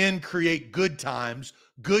 Strong men create good times.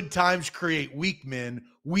 Good times create weak men.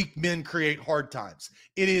 Weak men create hard times.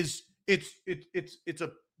 It's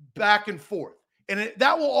a back and forth. And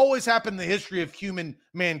that will always happen in the history of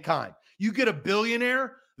mankind. You get a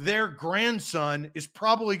billionaire, their grandson is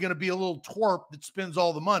probably going to be a little twerp that spends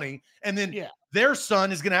all the money. And then their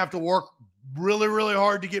son is going to have to work really, really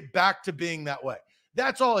hard to get back to being that way.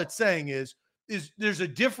 That's all it's saying is there's a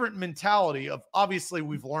different mentality of, obviously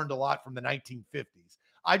we've learned a lot from the 1950s.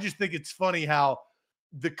 I just think it's funny how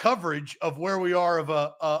the coverage of where we are of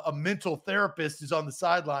a mental therapist is on the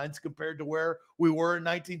sidelines compared to where we were in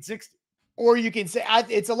 1960. Or you can say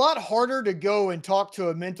it's a lot harder to go and talk to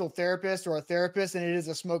a mental therapist or a therapist than it is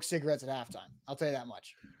to smoke cigarettes at halftime. I'll tell you that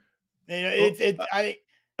much.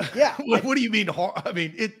 What do you mean? I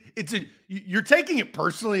mean, you're taking it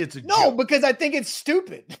personally. It's a joke. Because I think it's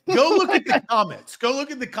stupid. Go look at the comments. Go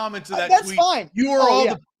look at the comments of that That's tweet. That's fine.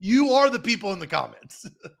 You are the people in the comments.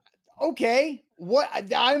 Okay.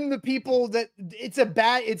 I'm the people that it's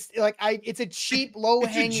a cheap, low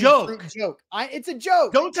hanging fruit joke. It's a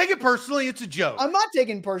joke. Don't take it personally. It's a joke. I'm not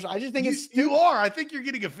taking it personally. I just think it's stupid. You are. I think you're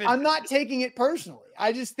getting offended. I'm not taking it personally.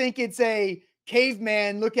 I just think it's a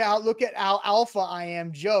caveman. Look at how alpha I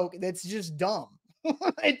am joke. That's just dumb.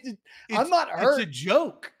 I'm not hurt. It's a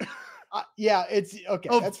joke. It's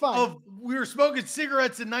okay. That's fine. We were smoking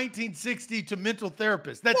cigarettes in 1960 to mental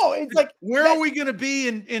therapists. Where are we going to be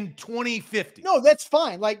in 2050? No, that's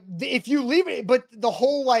fine. Like if you leave it, but the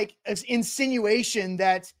whole insinuation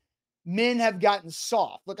that men have gotten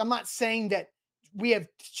soft. Look, I'm not saying that we have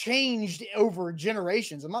changed over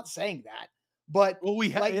generations. I'm not saying that, but we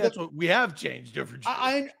have changed over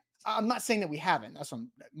generations. I'm not saying that we haven't. That's what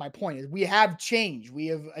my point is. We have changed. We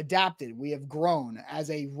have adapted. We have grown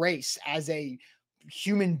as a race, as a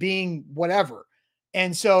human being, whatever.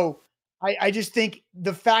 And so I just think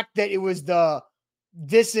the fact that it was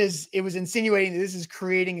insinuating that this is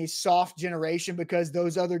creating a soft generation because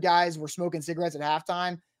those other guys were smoking cigarettes at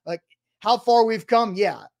halftime. Like how far we've come.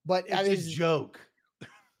 Yeah. But it's a joke.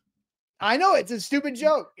 I know it's a stupid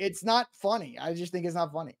joke. It's not funny. I just think it's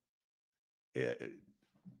not funny. Yeah.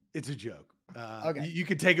 It's a joke. Okay. You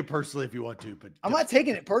can take it personally if you want to, but I'm not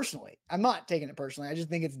taking it personally. I just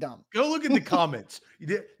think it's dumb. Go look at the comments.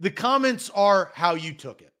 The comments are how you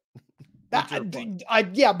took it.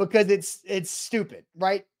 Because it's stupid,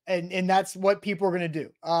 right? And that's what people are going to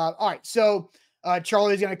do. All right. So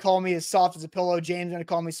Charlie's going to call me as soft as a pillow. James going to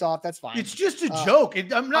call me soft. That's fine. It's just a joke.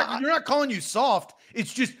 You're not calling you soft.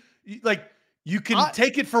 It's just like you can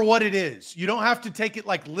take it for what it is. You don't have to take it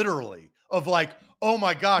like literally of like, oh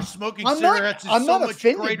my gosh, smoking I'm cigarettes not is so much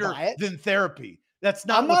offended greater by it. than therapy. That's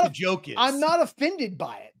not what the joke is. I'm not offended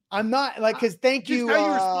by it. I'm not like, because thank Just you. how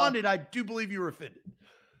you responded, I do believe you were offended.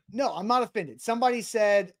 No, I'm not offended. Somebody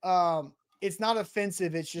said it's not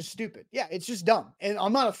offensive. It's just stupid. Yeah, it's just dumb. And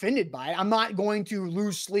I'm not offended by it. I'm not going to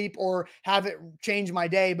lose sleep or have it change my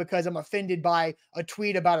day because I'm offended by a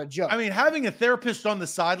tweet about a joke. I mean, having a therapist on the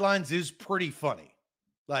sidelines is pretty funny.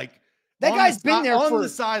 Like, that guy's been there on for the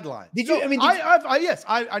sideline. Did you? So I mean, yes,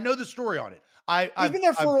 I know the story on it. He's been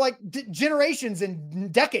there for like generations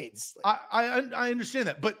and decades. I understand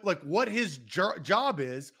that, but like what his job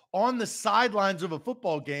is on the sidelines of a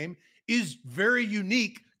football game is very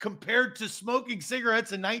unique compared to smoking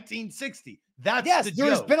cigarettes in 1960. That's the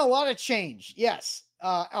there's joke. been a lot of change. Yes.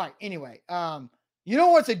 All right. Anyway, you know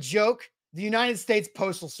what's a joke? The United States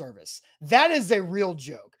Postal Service. That is a real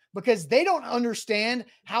joke because they don't understand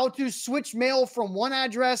how to switch mail from one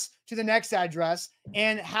address to the next address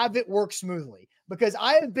and have it work smoothly. Because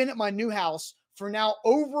I have been at my new house for now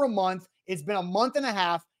over a month. It's been a month and a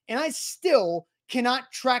half, and I still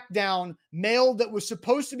cannot track down mail that was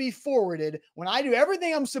supposed to be forwarded when I do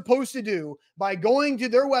everything I'm supposed to do by going to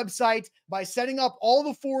their website, by setting up all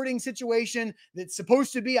the forwarding situation that's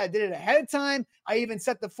supposed to be. I did it ahead of time. I even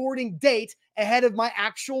set the forwarding date ahead of my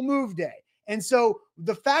actual move day. And so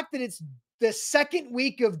the fact that it's the second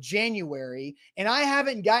week of January and I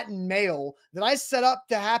haven't gotten mail that I set up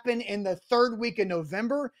to happen in the third week of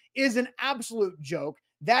November is an absolute joke.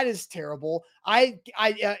 That is terrible.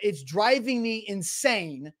 It's driving me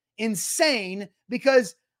insane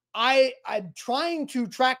because I'm trying to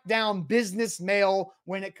track down business mail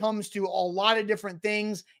when it comes to a lot of different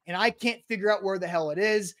things, and I can't figure out where the hell it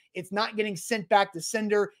is. It's not getting sent back to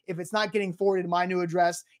sender. If it's not getting forwarded to my new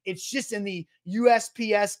address, it's just in the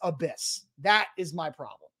USPS abyss. That is my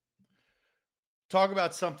problem. Talk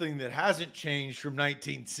about something that hasn't changed from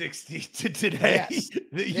 1960 to today. Yes.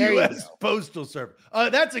 The There U.S. Postal Service.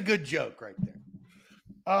 That's a good joke right there.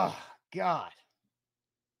 Oh, God.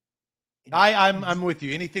 I'm with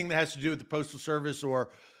you. Anything that has to do with the Postal Service or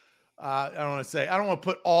I don't want to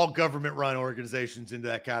put all government-run organizations into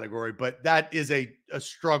that category, but that is a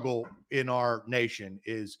struggle in our nation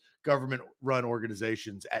is government-run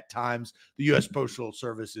organizations at times. The U.S. Postal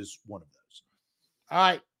Service is one of those. All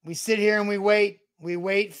right. We sit here and we wait. We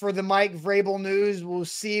wait for the Mike Vrabel news. We'll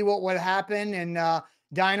see what would happen. And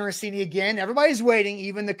Diner Rossini again. Everybody's waiting.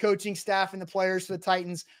 Even the coaching staff and the players for the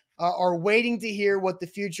Titans are waiting to hear what the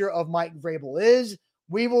future of Mike Vrabel is.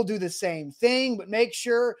 We will do the same thing, but make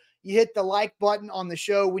sure you hit the like button on the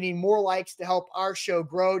show. We need more likes to help our show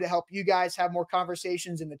grow, to help you guys have more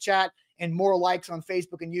conversations in the chat and more likes on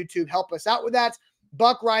Facebook and YouTube. Help us out with that.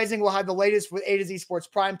 Buck Rising will have the latest with A to Z Sports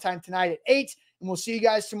Primetime tonight at 8. And we'll see you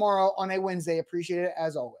guys tomorrow on a Wednesday. Appreciate it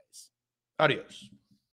as always. Adios.